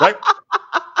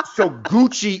 So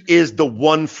Gucci is the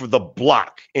one for the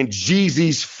block and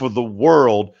Jeezy's for the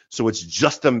world. So it's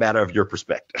just a matter of your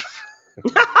perspective.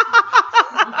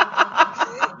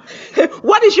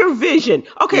 What is your vision?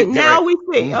 Okay, now we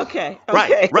see. Okay.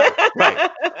 Right.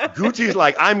 Gucci's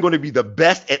like, I'm going to be the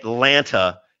best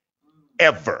Atlanta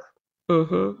ever.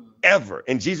 Ever.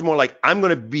 And Jeezy's more like, I'm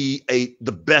going to be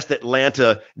the best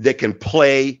Atlanta that can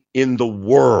play in the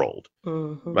world.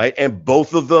 Right. And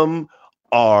both of them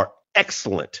are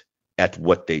excellent at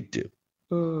what they do.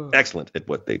 Excellent at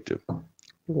what they do.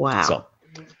 Wow.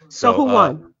 So who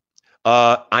won?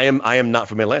 I am not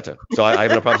from Atlanta, so I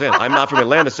have no problem saying it. I'm not from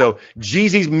Atlanta, so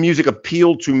Jeezy's music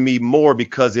appealed to me more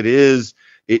because it is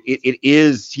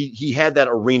he had that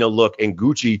arena look, and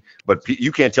Gucci, but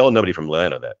you can't tell nobody from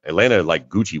Atlanta like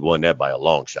Gucci won that by a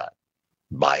long shot.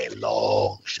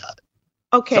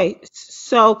 Okay,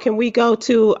 so can we go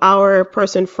to our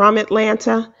person from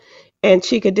Atlanta and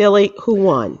Chikadilly, who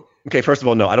won? Okay, first of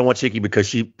all, no, I don't want Chicky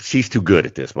because she's too good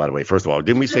at this, by the way. First of all,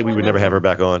 didn't we say we would never have her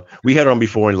back on? We had her on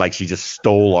before and she just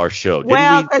stole our show.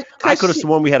 Didn't we? I could have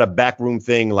sworn we had a backroom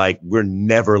thing like we're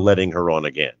never letting her on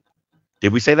again.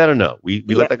 Did we say that or no? We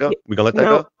let that go? We gonna let that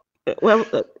go? Well,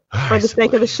 for the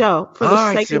sake of the show. For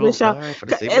the sake of the show.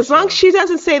 As long as she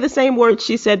doesn't say the same words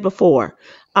she said before.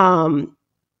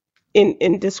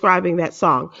 in describing that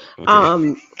song.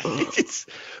 Okay,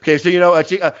 so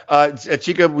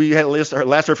Chica, we had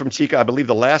last heard from Chica. I believe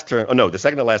the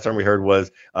second to last term we heard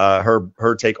was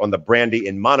her take on the Brandy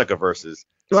and Monica verses.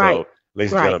 Right. So,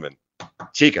 ladies and gentlemen,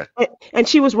 Chica. And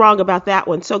she was wrong about that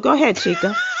one. So go ahead,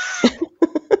 Chica.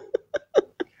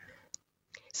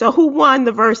 So who won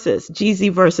the verses?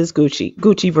 Jeezy versus Gucci.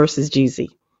 Gucci versus Jeezy.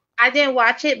 I didn't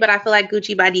watch it, but I feel like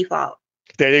Gucci by default.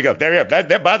 There you go.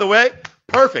 That by the way,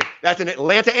 perfect. That's an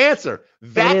Atlanta answer.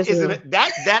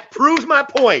 That proves my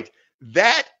point.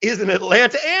 That is an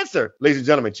Atlanta answer. Ladies and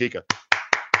gentlemen, Chica.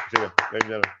 Ladies and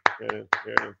gentlemen. There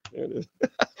it is.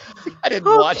 I didn't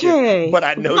watch it, but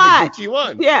I know that Gucci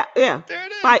won. Yeah. There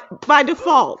it is. By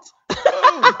default.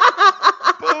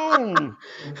 Boom.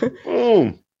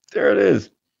 Boom. There it is.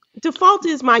 Default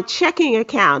is my checking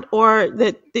account, or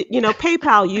that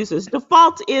PayPal uses.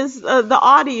 Default is the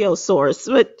audio source,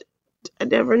 but I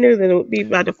never knew that it would be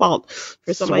by default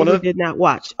for somebody who did not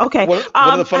watch. Okay. One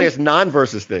of the funniest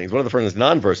non-versus things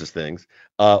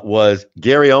was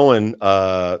Gary Owen,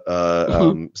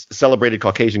 celebrated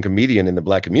Caucasian comedian in the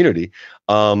Black community,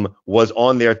 was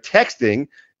on there texting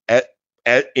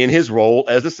in his role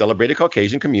as the celebrated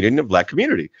Caucasian comedian in the Black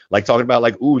community, like talking about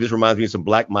this reminds me of some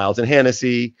Black Miles and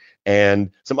Hennessy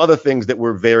and some other things that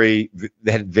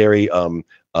had very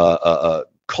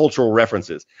cultural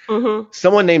references. Mm-hmm.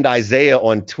 Someone named Isaiah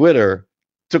on Twitter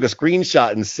took a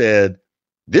screenshot and said,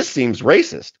 "This seems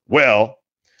racist." Well,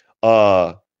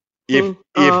 if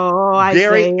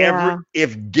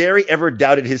Gary ever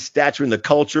doubted his stature in the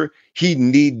culture, he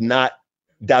need not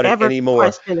doubt it anymore.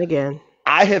 Question again.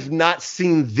 I have not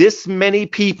seen this many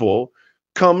people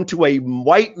come to a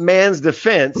white man's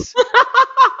defense.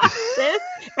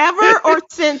 Ever or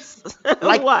since?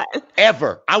 What?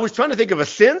 Ever. I was trying to think of a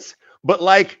since, but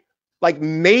like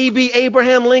maybe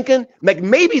Abraham Lincoln. Like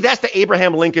maybe that's the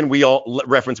Abraham Lincoln we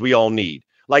all need.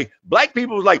 Like Black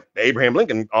people like Abraham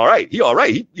Lincoln. All right, he's all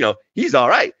right. He's all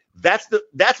right.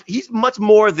 He's much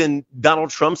more than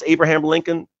Donald Trump's Abraham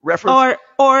Lincoln reference.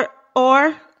 Or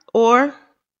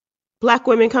Black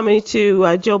women coming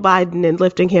to Joe Biden and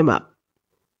lifting him up.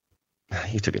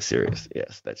 You took it serious.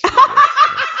 Yes, that's true. Yes.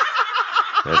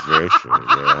 That's very true.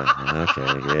 Yeah.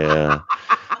 Okay. Yeah.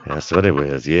 That's what it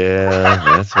was. Yeah.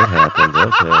 That's what happened.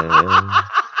 Okay.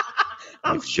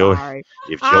 If Joe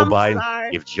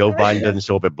Biden doesn't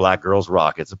show up at Black Girls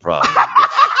Rock, it's a problem.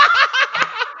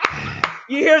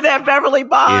 You hear that, Beverly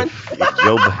Bond?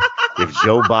 If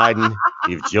Joe Biden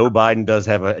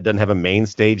doesn't have a main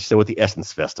stage show at the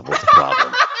Essence Festival, it's a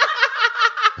problem.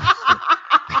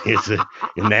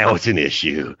 Now it's an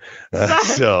issue.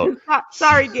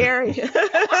 Sorry, Gary. Yeah.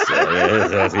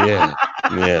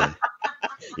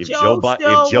 If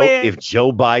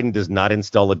Joe Biden does not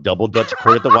install a double Dutch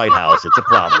court at the White House, it's a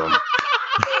problem.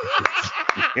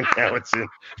 Now it's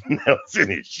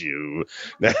an issue.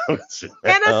 And a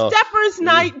steppers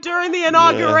night during the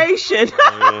inauguration.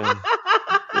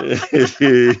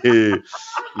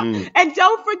 And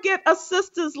don't forget a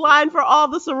sisters line for all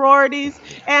the sororities.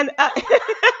 And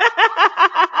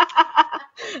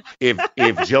if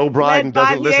Joe Biden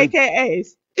doesn't listen, AKAs.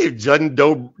 If Joe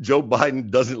Biden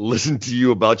doesn't listen to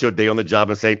you about your day on the job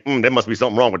and say, there must be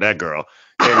something wrong with that girl,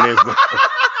 then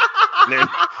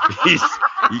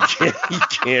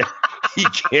he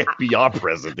can't be our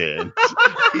president.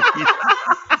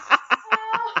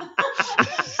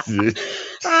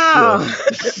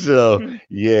 So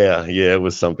yeah, it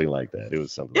was something like that.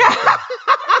 If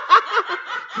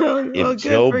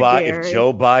Joe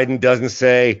Biden doesn't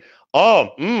say,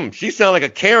 she sounds like a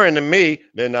Karen to me,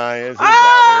 then look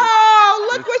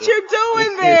what you're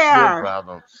doing there.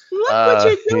 Look what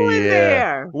you're doing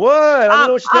there. What? I don't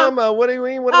know what you're talking about. What do you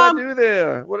mean? What did I do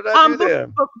there? What did I do there?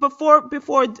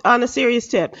 Before on a serious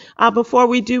tip, before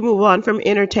we do move on from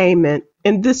entertainment,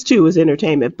 and this too is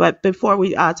entertainment, but before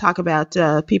we talk about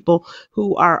people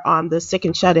who are on the sick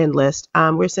and shut-in list,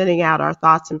 we're sending out our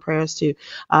thoughts and prayers to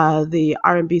the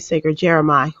R&B singer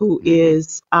Jeremiah, who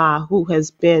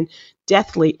has been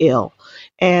deathly ill.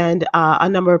 And a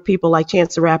number of people like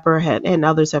Chance the Rapper and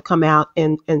others have come out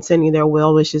and sending their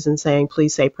well wishes and saying,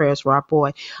 please say prayers for our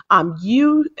boy.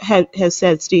 You have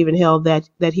said, Stephen Hill,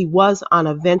 that he was on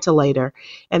a ventilator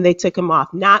and they took him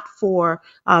off, not for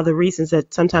the reasons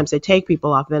that sometimes they take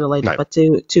people off ventilators, right, but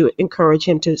to encourage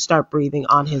him to start breathing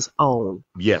on his own.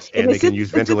 Yes, and they can use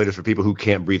ventilators for people who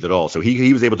can't breathe at all. So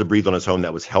he was able to breathe on his own.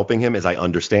 That was helping him, as I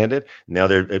understand it. Now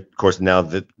now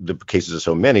that the cases are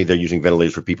so many, they're using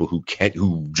ventilators for people who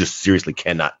just seriously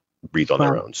cannot breathe on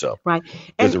their own. So right,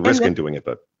 there's a risk in doing it,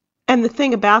 but And the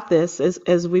thing about this is,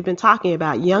 as we've been talking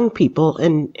about young people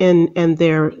and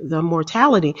the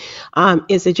mortality,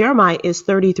 is that Jeremiah is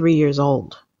 33 years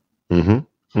old.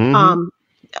 Mm-hmm. Mm-hmm.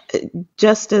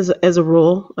 Just as a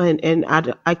rule, and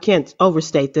I can't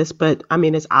overstate this, but I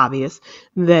mean, it's obvious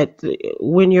that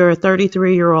when you're a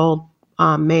 33-year-old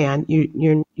man,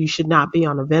 you should not be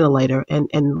on a ventilator,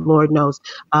 and Lord knows,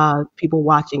 people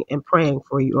watching and praying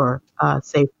for your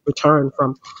safe return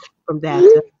from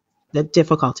that the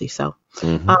difficulty. So,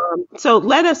 so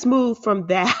let us move from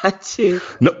that to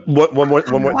No, one more.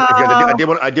 I did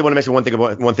want to mention one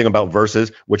thing about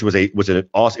Versus, which was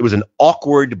an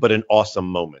awkward but an awesome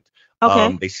moment.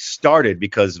 Okay. They started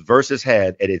because Versus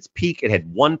had at its peak, it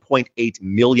had 1.8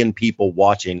 million people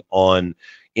watching on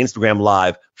Instagram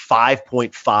Live,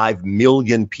 5.5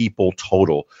 million people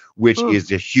total, which is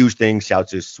a huge thing. Shout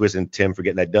to Swiss and Tim for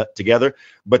getting that together.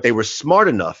 But they were smart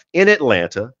enough in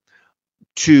Atlanta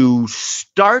to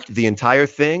start the entire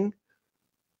thing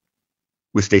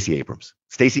with Stacey Abrams.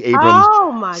 Stacey Abrams.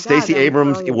 Oh my God. Stacey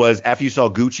Abrams. It was after you saw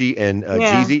Gucci and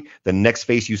Jeezy. The next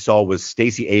face you saw was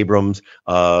Stacey Abrams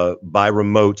by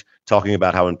remote talking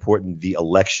about how important the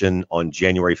election on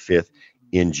January 5th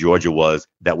in Georgia was.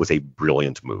 That was a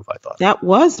brilliant move, I thought. That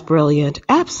was brilliant.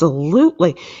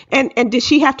 Absolutely. And did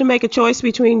she have to make a choice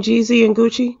between Jeezy and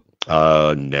Gucci?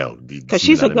 No, because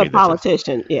she's a good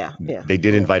politician. Yeah. They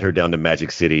did invite her down to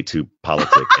Magic City to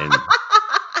politic, and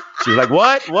she was like,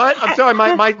 "What? I'm sorry,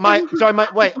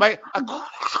 wait.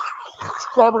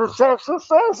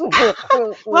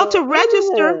 Well, to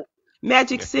register,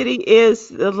 Magic City is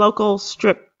the local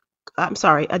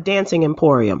a dancing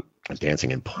emporium. A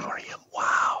dancing emporium.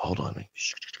 Wow. Hold on.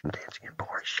 Dancing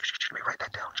emporium. Let me write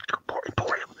that down.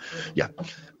 Emporium. Yeah.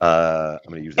 I'm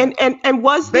gonna use that. And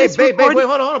was this babe, wait,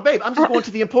 hold on, babe. I'm just going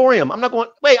to the emporium. I'm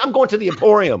going to the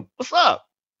emporium. What's up?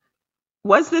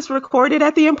 Was this recorded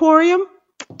at the emporium?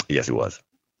 Yes, it was.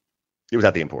 It was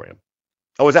at the emporium.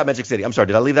 Oh, it was at Magic City. I'm sorry.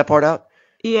 Did I leave that part out?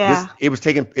 Yeah.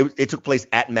 It took place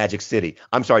at Magic City.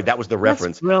 I'm sorry. That was the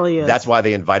reference. That's brilliant. That's why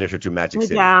they invited her to Magic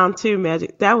City. Down to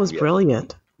Magic. That was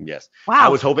brilliant. Yes. Wow. I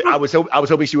was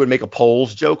hoping she would make a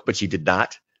polls joke, but she did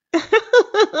not.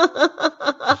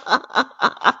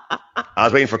 I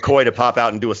was waiting for Coy to pop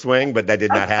out and do a swing, but that did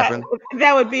not happen.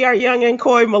 That would be our young and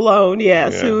Coy Malone,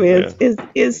 yes, who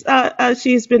is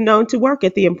she's been known to work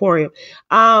at the Emporium.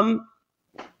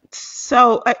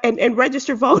 So and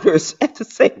register voters at the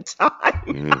same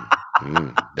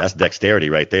time. That's dexterity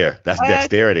right there. That's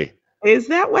dexterity. Is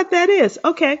that what that is?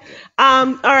 Okay.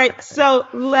 All right. So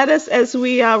let us, as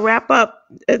we wrap up,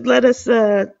 let us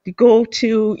go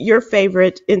to your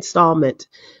favorite installment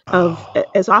of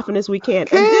As Often as We Can.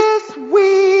 And this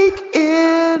week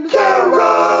in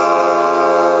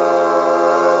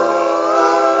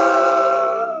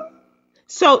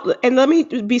So, and let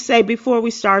me say before we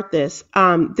start this,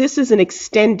 this is an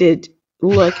extended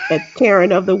look at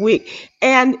Karen of the Week.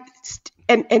 And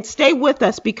stay with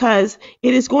us because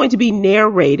it is going to be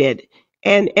narrated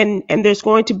and there's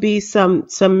going to be some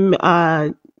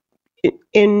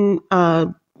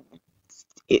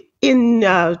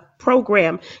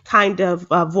program kind of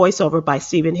voiceover by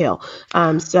Stephen Hill.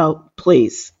 So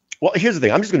please. Well, here's the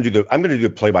thing. I'm going to do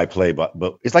play by play, but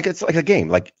it's like a game.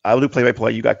 Like I'll do play by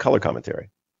play. You got color commentary,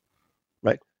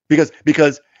 right? Because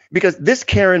this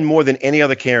Karen, more than any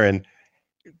other Karen,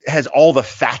 has all the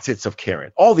facets of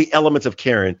Karen. All the elements of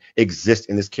Karen exist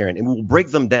in this Karen, and we'll break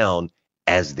them down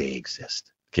as they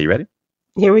exist. Okay, you ready?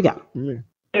 Here we go. We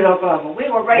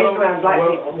were raised around black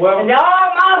people. And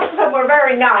all most of them were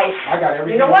very nice. I got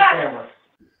everything you know on what? camera.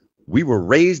 We were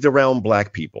raised around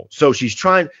black people. So she's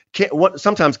trying, what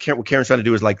Karen's trying to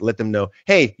do is like let them know,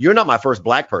 hey, you're not my first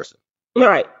black person.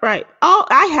 Right. Oh,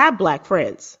 I have black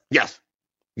friends. Yes.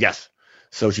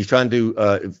 So she's trying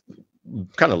to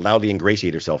kind of loudly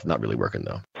ingratiate herself. Not really working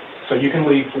though. So you can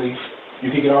leave, please.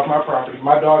 You can get off my property.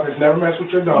 My dog has never messed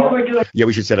with your dog. Yeah,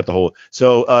 we should set up the whole.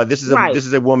 So this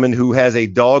is a woman who has a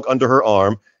dog under her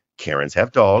arm. Karens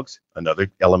have dogs.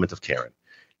 Another element of Karen.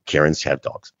 Karens have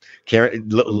dogs. Karen,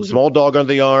 small dog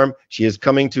under the arm. She is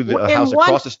coming to the house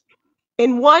across the.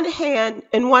 In one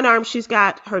arm, she's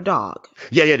got her dog.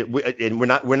 Yeah. And we're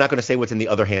not going to say what's in the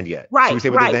other hand yet. Right. Should we say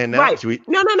what's in the hand now? Right.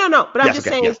 No. But I'm just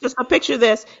saying, it's just a picture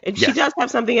this. And she does have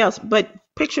something else, but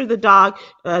picture the dog,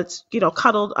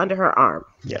 cuddled under her arm.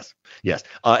 Yes.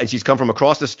 And she's come from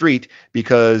across the street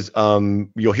because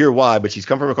you'll hear why, but she's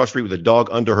come from across the street with a dog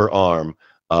under her arm.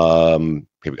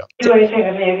 Here we go. Do anything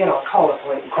with me, call the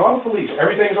police. Call the police.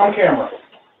 Everything's on camera.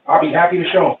 I'll be happy to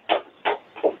show them.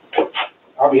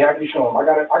 I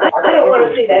don't want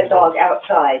to see that dog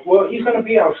outside. Well, he's going to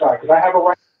be outside because I have a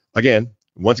right.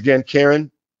 Once again,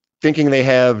 Karen, thinking they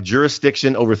have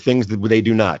jurisdiction over things that they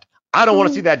do not. I don't want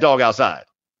to see that dog outside.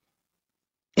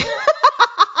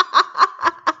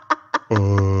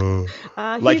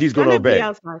 Like he's going to obey.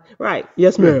 Right.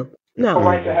 Yes, ma'am. No.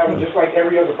 Right to have him just like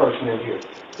every other person in here.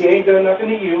 He ain't done nothing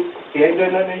to you. He ain't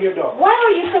done nothing to your dog. Why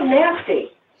are you so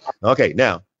nasty? Okay,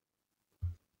 now.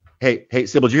 Hey,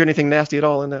 Sybil, did you hear anything nasty at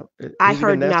all in that? I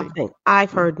heard nothing.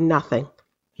 I've heard nothing.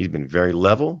 He's been very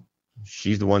level.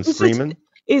 She's the one screaming.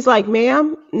 He's like,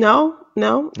 ma'am, no.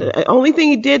 The only thing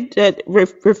he did that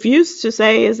refused to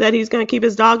say is that he's going to keep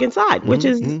his dog inside, which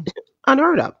is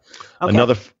unheard of.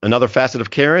 Okay. Another facet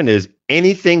of Karen is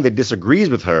anything that disagrees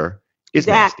with her is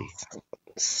nasty.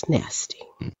 It's nasty.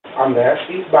 I'm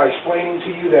nasty by explaining to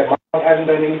you that my dog hasn't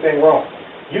done anything wrong.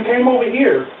 You came over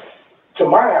here to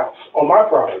my house on my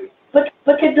property. But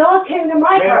the dog came to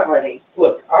my property.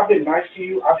 Look, I've been nice to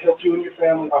you. I've helped you and your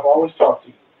family. I've always talked to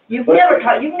you. You've never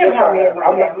helped me in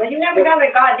my family. You've never done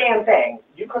a goddamn thing.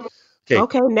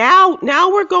 Okay, now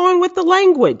we're going with the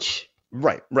language.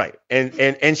 Right.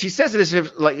 And she says it as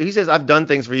if, like, he says, I've done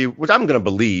things for you, which I'm going to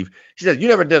believe. She says, you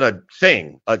never did a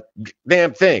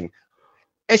damn thing.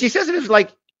 And she says it as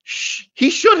like, he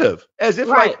should have, as if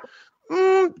like,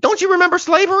 don't you remember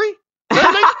slavery? Like,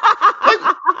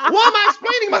 why am I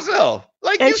explaining myself?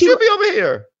 Like, and you should be over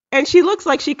here. And she looks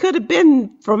like she could have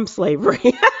been from slavery.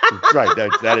 Right,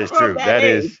 that is true.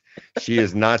 She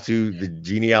is not the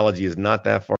genealogy is not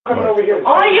that far.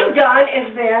 All you've done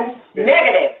is been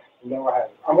negative. No, I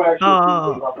haven't. I'm going to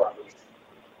actually my property.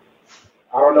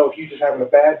 I don't know if you're just having a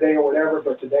bad day or whatever,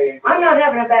 but today... I'm not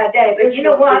having a bad day, but you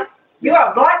know what? You're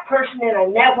a black person in a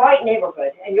white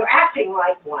neighborhood, and you're acting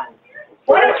like one.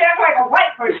 Why don't you act like a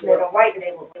white person in a white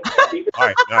neighborhood?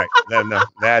 All right. No,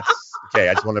 that's... Okay,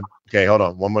 I just want to... Okay, hold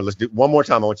on. Let's do one more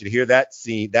time. I want you to hear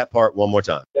that part one more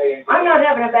time. I'm not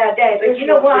having a bad day, but you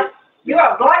know what? You're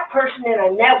a black person in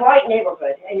a white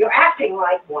neighborhood, and you're acting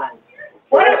like one.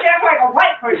 Why don't you act like a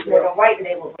white person in a white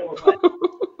neighborhood?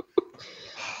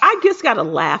 I just got to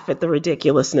laugh at the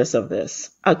ridiculousness of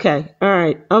this. Okay. All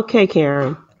right. Okay,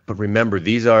 Karen. But remember,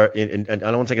 these are, and I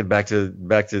don't want to take it back to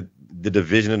the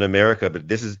division in America, but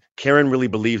this is, Karen really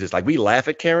believes this. Like, we laugh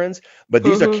at Karens, but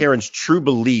these are Karen's true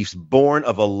beliefs born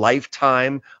of a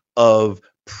lifetime of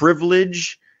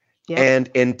privilege and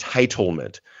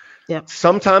entitlement. Yep.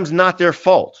 Sometimes not their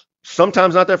fault.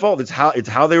 It's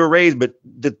how they were raised, but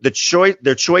their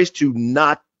choice to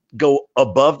not go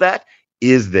above that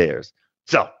is theirs.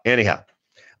 So anyhow,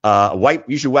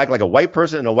 you should act like a white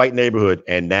person in a white neighborhood.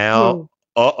 And now,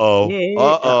 Keep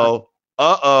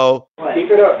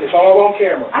it up. It's all on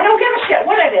camera. I don't give a shit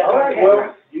what it is. All right,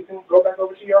 well, you can go back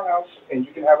over to your house and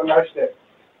you can have a nice day.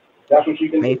 That's what you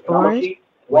can do. I'm going to keep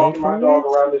walking my dog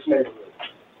around this neighborhood.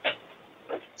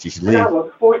 She should leave. I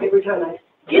look forward every time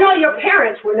you know, your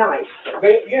parents were nice. My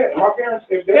parents,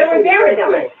 they were very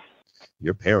nice.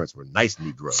 Your parents were nice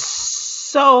Negroes.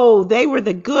 So they were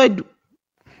the good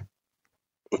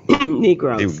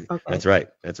Negroes. Okay. That's right.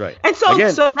 And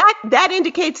so that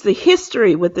indicates the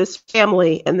history with this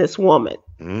family and this woman,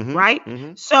 right?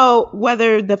 Mm-hmm. So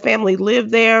whether the family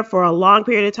lived there for a long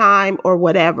period of time or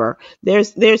whatever,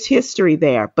 there's history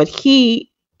there. But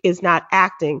he is not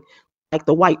acting like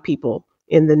the white people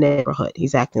in the neighborhood.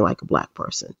 He's acting like a black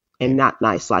person and not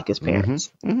nice like his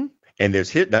parents. Mm-hmm. And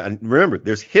remember,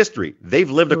 there's history. They've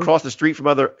lived across the street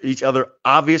from each other,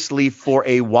 obviously, for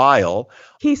a while.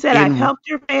 He said, I've helped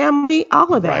your family,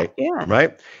 all of that. Right, yeah.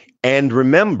 Right. And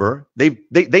remember,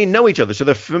 they know each other. So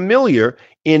they're familiar.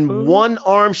 In one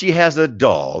arm, she has a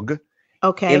dog.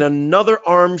 Okay. In another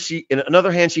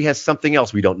hand, she has something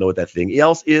else. We don't know what that thing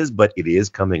else is, but it is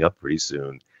coming up pretty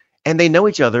soon. And they know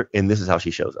each other, and this is how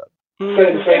she shows up. Is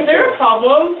there a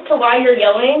problem to why you're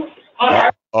yelling?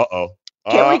 Uh-oh.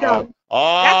 Here we go.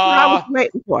 That's what I was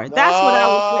waiting for.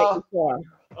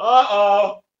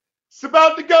 Uh-oh. It's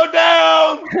about to go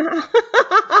down.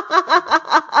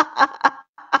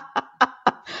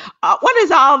 What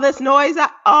is all this noise?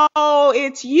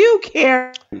 It's you,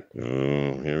 Karen. Here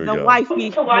we the go.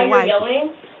 Wifey. So why you're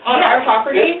yelling on our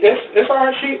property? It's all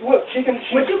right.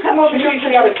 Would you come over here?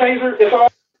 She got a taser. It's all.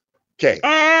 Okay.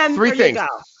 And three things.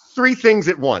 Three things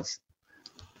at once.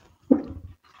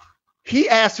 He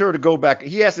asked her to go back.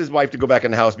 He asked his wife to go back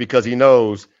in the house because he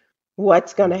knows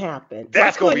what's going to happen.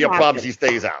 That's going to be a problem if she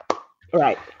stays out.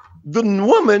 Right. The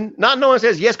woman, not knowing,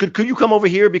 says, yes, could you come over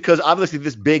here? Because obviously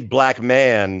this big black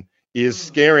man is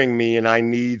scaring me and I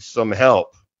need some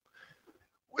help.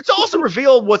 It's also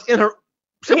revealed what's in her.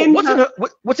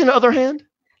 What's in her other hand?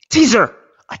 Taser.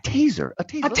 A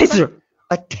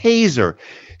taser.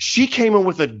 She came in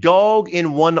with a dog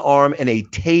in one arm and a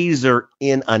taser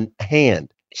in a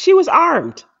hand. She was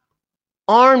armed.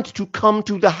 armed to come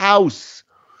to the house.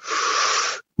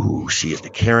 Ooh, she is the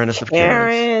Karenest of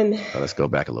Karens. Karen. Let's go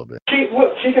back a little bit.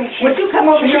 Would you come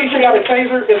over here? She got a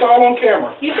taser. It's all on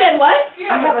camera. You said what?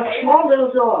 I have a small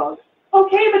little dog.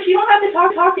 Okay, but you don't have to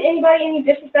talk to anybody any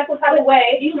disrespectful type of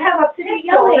way. You have a pit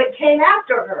bull that came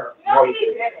after her. No, he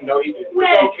didn't. No, he didn't.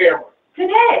 When? It's on camera.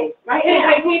 Today, right Can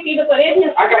now. we see the footage?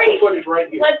 I got the footage right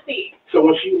here. Let's see. So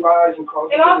when she lies and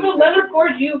calls. And also, let's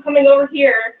record you coming over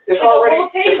here. It's with a already. whole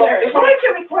taser. Why don't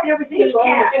you record everything you It's all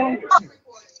can? on camera.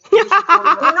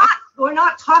 We're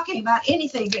not talking about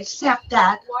anything except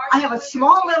that I have a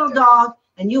small little dog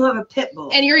and you have a pit bull.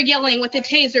 And you're yelling with the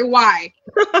taser, why?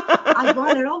 I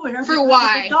brought it over here For because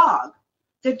why? of the dog.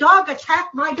 The dog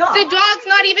attacked my dog. The dog's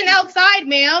not even outside,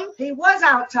 ma'am. He was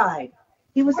outside.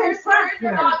 He was in front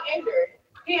your here. dog injured?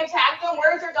 He attacked him.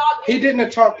 Where's your dog He didn't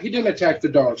attack the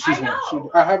dog.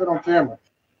 I have it on camera.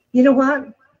 You know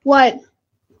what? What?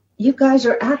 You guys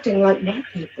are acting like white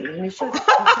people. And you should.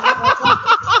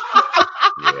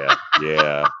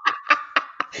 Yeah.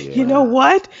 You know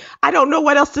what? I don't know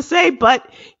what else to say, but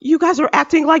you guys are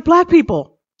acting like black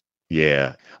people.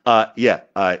 Yeah.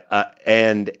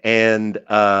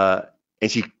 And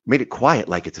she made it quiet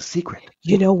like it's a secret.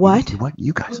 You know what? What?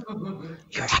 You guys.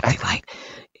 You're acting like.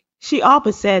 She all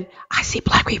but said, I see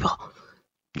black people.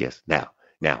 Yes. Now,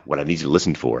 what I need you to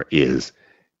listen for is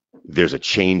there's a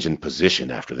change in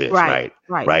position after this, Right.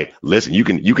 right? Listen, you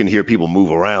can hear people move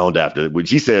around after when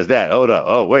she says that. Hold up.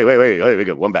 Oh, wait. We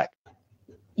go one back.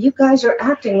 You guys are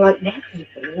acting like white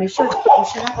people. And you should act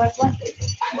like white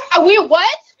people. We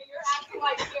what?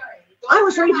 I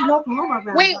was raised in Oklahoma.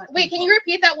 around Wait, black can people. you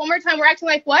repeat that one more time? We're acting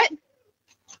like what?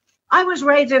 I was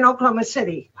raised in Oklahoma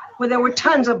City where there were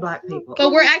tons of black people.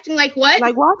 But we're acting like what?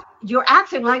 Like what? You're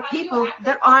acting like people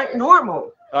that aren't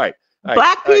normal. All right.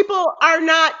 Black people are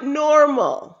not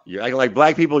normal. You're acting like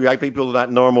black people. Black people are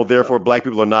not normal. Therefore, black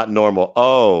people are not normal.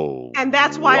 Oh. And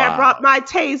that's why I brought my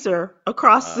taser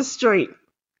across the street.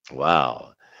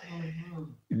 Wow.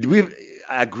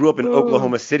 I grew up in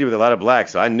Oklahoma City with a lot of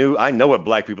blacks, so I know what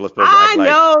black people are supposed to act like.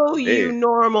 I know you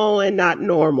normal and not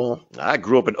normal. I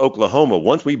grew up in Oklahoma.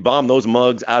 Once we bombed those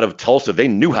mugs out of Tulsa, they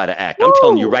knew how to act. I'm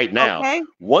telling you right now. Okay.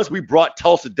 Once we brought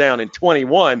Tulsa down in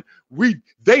 21,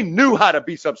 they knew how to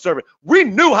be subservient. We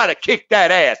knew how to kick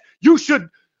that ass. You should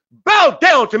bow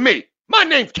down to me. My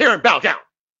name's Karen Bow Down.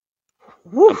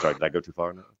 Woo. I'm sorry, did I go too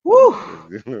far now? Woo.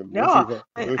 No,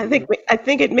 I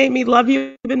think it made me love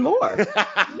you even more.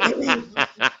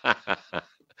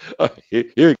 Here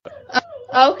you go.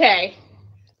 Okay.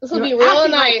 This will be You're real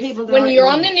acting like nice people that when aren't you're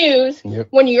on the normal. news, Yep.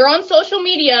 when you're on social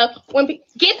media,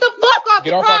 get the fuck off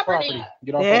Get the off our property. property.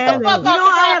 Get off Yeah, our You property. know,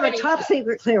 I have a top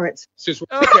secret clearance. Since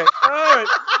Okay, all right.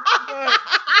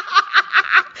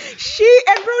 She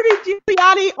and Rudy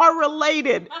Giuliani are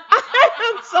related.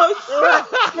 I am so sure.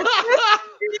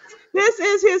 This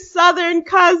is his southern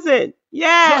cousin.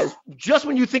 Yes. Just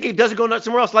when you think it doesn't go nuts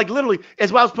somewhere else, like literally,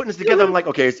 as I was putting this together, I'm like,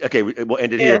 okay, we'll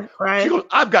end it here. Right. She goes,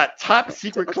 I've got top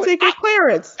secret Secret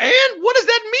clearance. And what does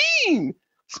that mean?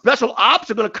 Special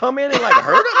ops are gonna come in and like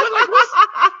hurt us? Like, what's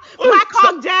Black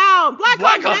Hawk down. Black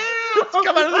Hawk Hawk- down.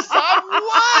 come out of the side?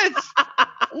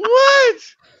 What?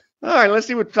 All right, let's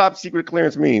see what top secret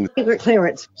clearance means. Secret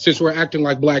clearance. since we're acting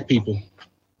like black people,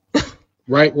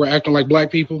 right? We're acting like black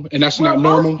people, and that's not Well,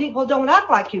 normal. most people don't act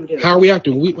like you do. How are we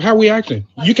acting? How are we acting?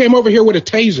 You came over here with a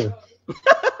taser.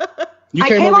 You I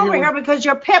came over with- here because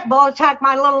your pit bull attacked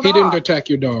my little He dog. didn't attack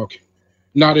your dog.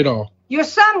 Not at all. Your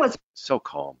son was. So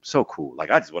calm, so cool. Like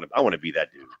I want to be that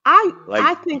dude.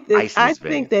 I think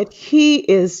that he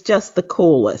is just the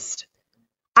coolest.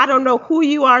 I don't know who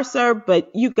you are, sir, but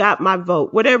you got my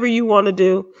vote. Whatever you want to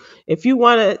do, if you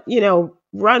want to,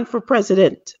 run for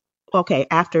president, okay,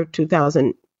 after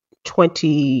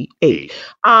 2028.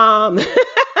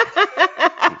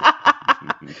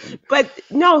 But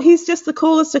no, he's just the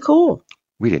coolest of cool.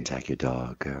 We didn't attack your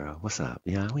dog, girl. What's up?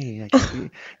 Yeah, we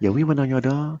went on your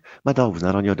dog. My dog was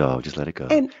not on your dog. Just let it go.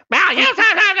 And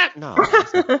No,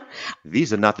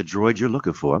 these are not the droids you're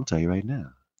looking for. I'm telling you right now.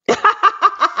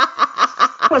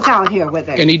 Was out here with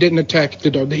it. And he didn't attack the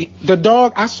dog. The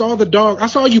dog, I saw the dog. I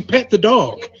saw you pet the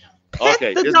dog.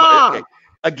 Okay, the this is dog. okay.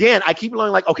 Again, I keep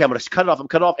going like, okay, I'm gonna cut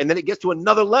it off. And then it gets to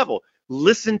another level.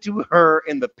 Listen to her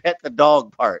in the pet the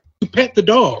dog part. You pet the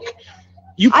dog.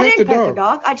 You I pet the didn't pet the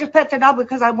dog. dog. I just pet the dog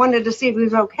because I wanted to see if he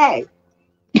was okay.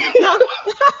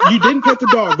 You didn't pet the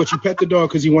dog, but you pet the dog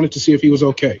because you wanted to see if he was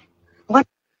okay. What?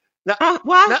 That's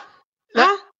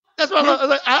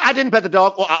what I didn't pet the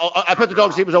dog. Well, I pet the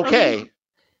dog to see if it was okay.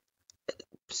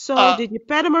 So did you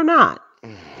pet him or not?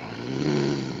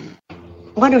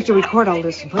 Why don't you record all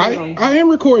this and put it on? I am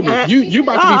recording it. You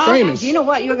about to be famous. You know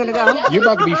what? You're gonna go. You're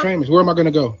about to be famous. Where am I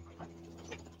gonna go?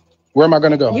 Where am I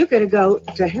gonna go? You're gonna go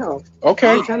to hell.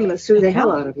 Okay. I'm gonna sue the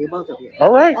hell out of you, both of you.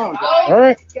 All right. Oh, All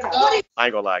right. I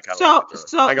ain't gonna lie. I kind of So- like that turn.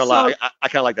 so- I ain't gonna lie. so- I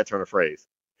kind of like that turn of phrase.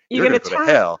 You're You're gonna gonna go to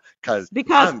turn hell because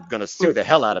I'm gonna sue the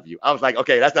hell out of you. I was like,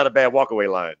 okay, that's not a bad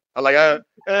walkaway line. I'm like,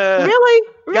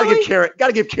 Really?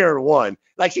 gotta give Karen one.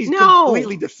 Like she's No.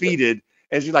 completely defeated,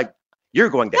 and she's like, you're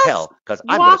going to Yes. hell because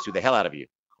I'm gonna Walk- sue the hell out of you.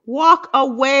 Walk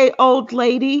away, old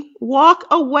lady. Walk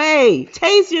away.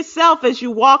 Tase yourself as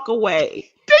you walk away.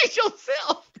 Taste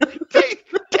yourself.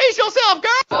 Taste yourself,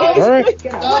 girl. All right.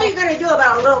 what are you gonna do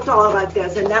about a little dog like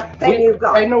this and that thing you've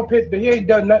got? Ain't no pit. He ain't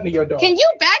done nothing to your dog. Can you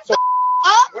back the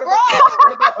up, What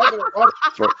bro? about other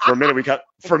For a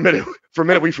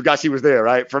minute we forgot she was there,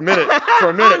 right? For a minute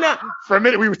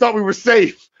we thought we were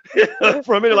safe.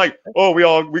 For a minute, like, oh,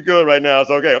 we good right now. It's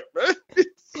okay.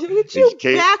 Could you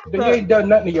Kate? back He the ain't done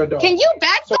nothing to your dog. Can you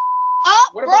back the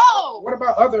up, What bro?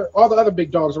 about all the other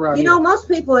big dogs around You here? know, most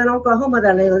people in Oklahoma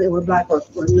that were black were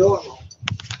normal.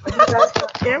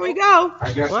 There we go.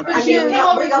 I guess Once not. I again. mean, Come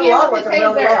over we got here along with with the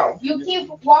them really well. taser. You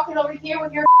keep walking over here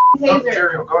with your taser.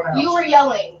 Ariel, go in the house. You were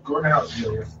yelling. Go in the house,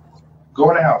 Julia. Go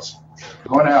in the house.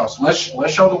 Go in the house. Let's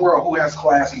show the world who has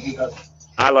class and who doesn't.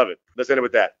 I love it. Let's end it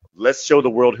with that. Let's show the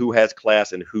world who has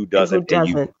class and who doesn't. And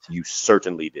doesn't. you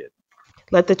certainly did.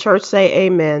 Let the church say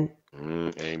amen.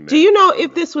 Amen. Do you know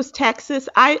if this was Texas?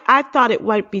 I thought it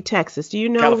might be Texas. Do you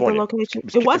know California. the location?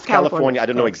 It was California. I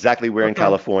don't know Okay. exactly where in Okay.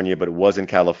 California, but it was in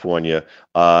California.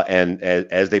 And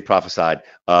as they prophesied,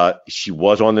 she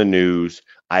was on the news.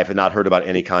 I have not heard about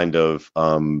any kind of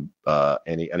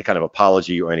any kind of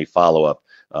apology or any follow up.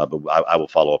 But I will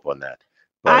follow up on that.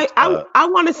 But, I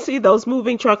want to see those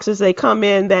moving trucks as they come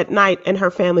in that night, and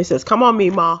her family says, "Come on, me,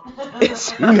 ma.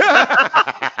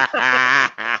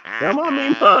 Come on,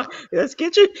 me, ma. Let's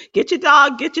get your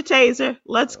dog, get your taser.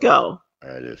 Let's go."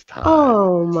 It is time.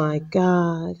 Oh my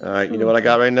God. All right, you know what I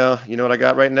got right now?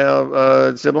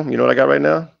 Sybil? You know what I got right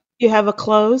now? You have a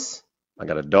close? I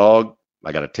got a dog.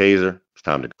 I got a taser. It's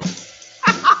time to go.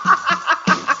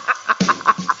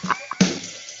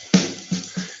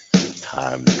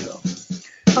 Time to go.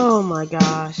 Oh my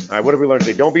gosh. All right, what have we learned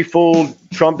today? Don't be fooled.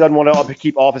 Trump doesn't want to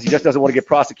keep office. He just doesn't want to get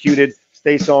prosecuted.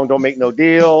 Stay strong. Don't make no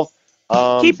deal.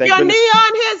 Keep thank your goodness- knee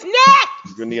on his neck.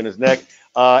 Keep your knee on his neck.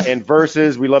 And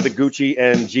versus, we love the Gucci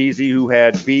and Jeezy who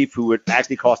had beef, who would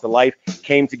actually cost a life,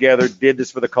 came together, did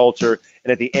this for the culture.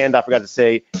 And at the end, I forgot to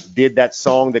say, did that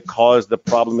song that caused the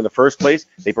problem in the first place.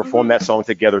 They performed that song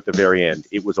together at the very end.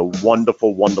 It was a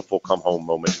wonderful, wonderful come home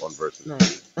moment on Versus.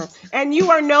 Nice. And you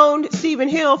are known, Stephen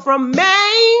Hill, from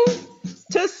Maine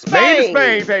to Spain. Maine to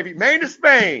Spain, baby. Maine to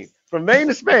Spain. From Maine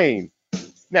to Spain.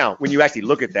 Now, when you actually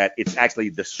look at that, it's actually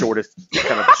the shortest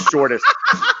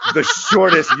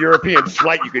European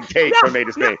flight you can take from Maine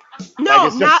to Spain. No, Like,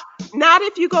 it's just- not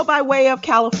if you go by way of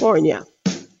California.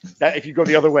 That if you go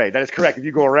the other way, that is correct. If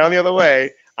you go around the other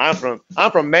way, I'm from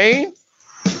Maine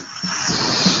to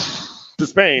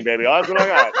Spain, baby. That's what I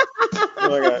got. That's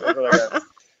what I got.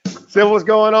 So what's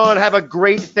going on? Have a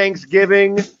great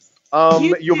Thanksgiving.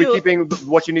 You'll be too. keeping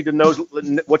what you need to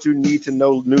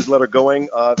know newsletter going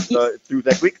through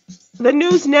next week. The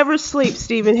news never sleeps,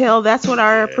 Stephen Hill. That's what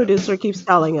our producer keeps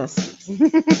telling us.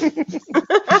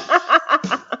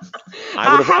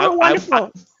 Have a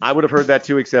wonderful. I would have heard that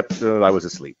too, except I was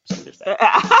asleep. So there's that.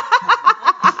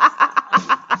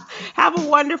 Have a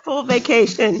wonderful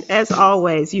vacation, as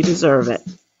always. You deserve it.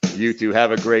 You two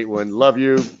have a great one. Love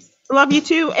you. Love you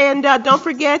too. And don't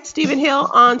forget Stephen Hill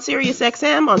on Sirius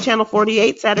XM on Channel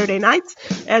 48 Saturday nights,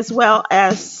 as well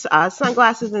as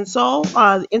Sunglasses and Soul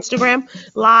Instagram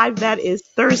Live. That is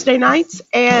Thursday nights.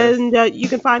 And you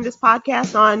can find this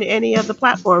podcast on any of the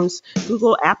platforms,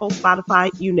 Google, Apple, Spotify,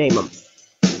 you name them.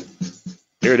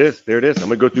 There it is. I'm going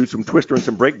to go through some twister and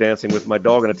some breakdancing with my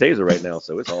dog and a taser right now.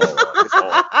 So it's all on. It's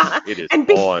on. It is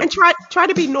on. And try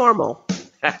to be normal.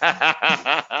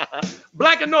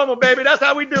 Black and normal, baby. That's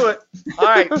how we do it. All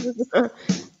right.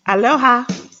 Aloha.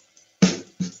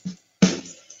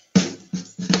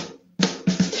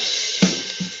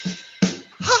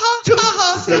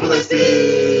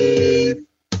 Simplicity.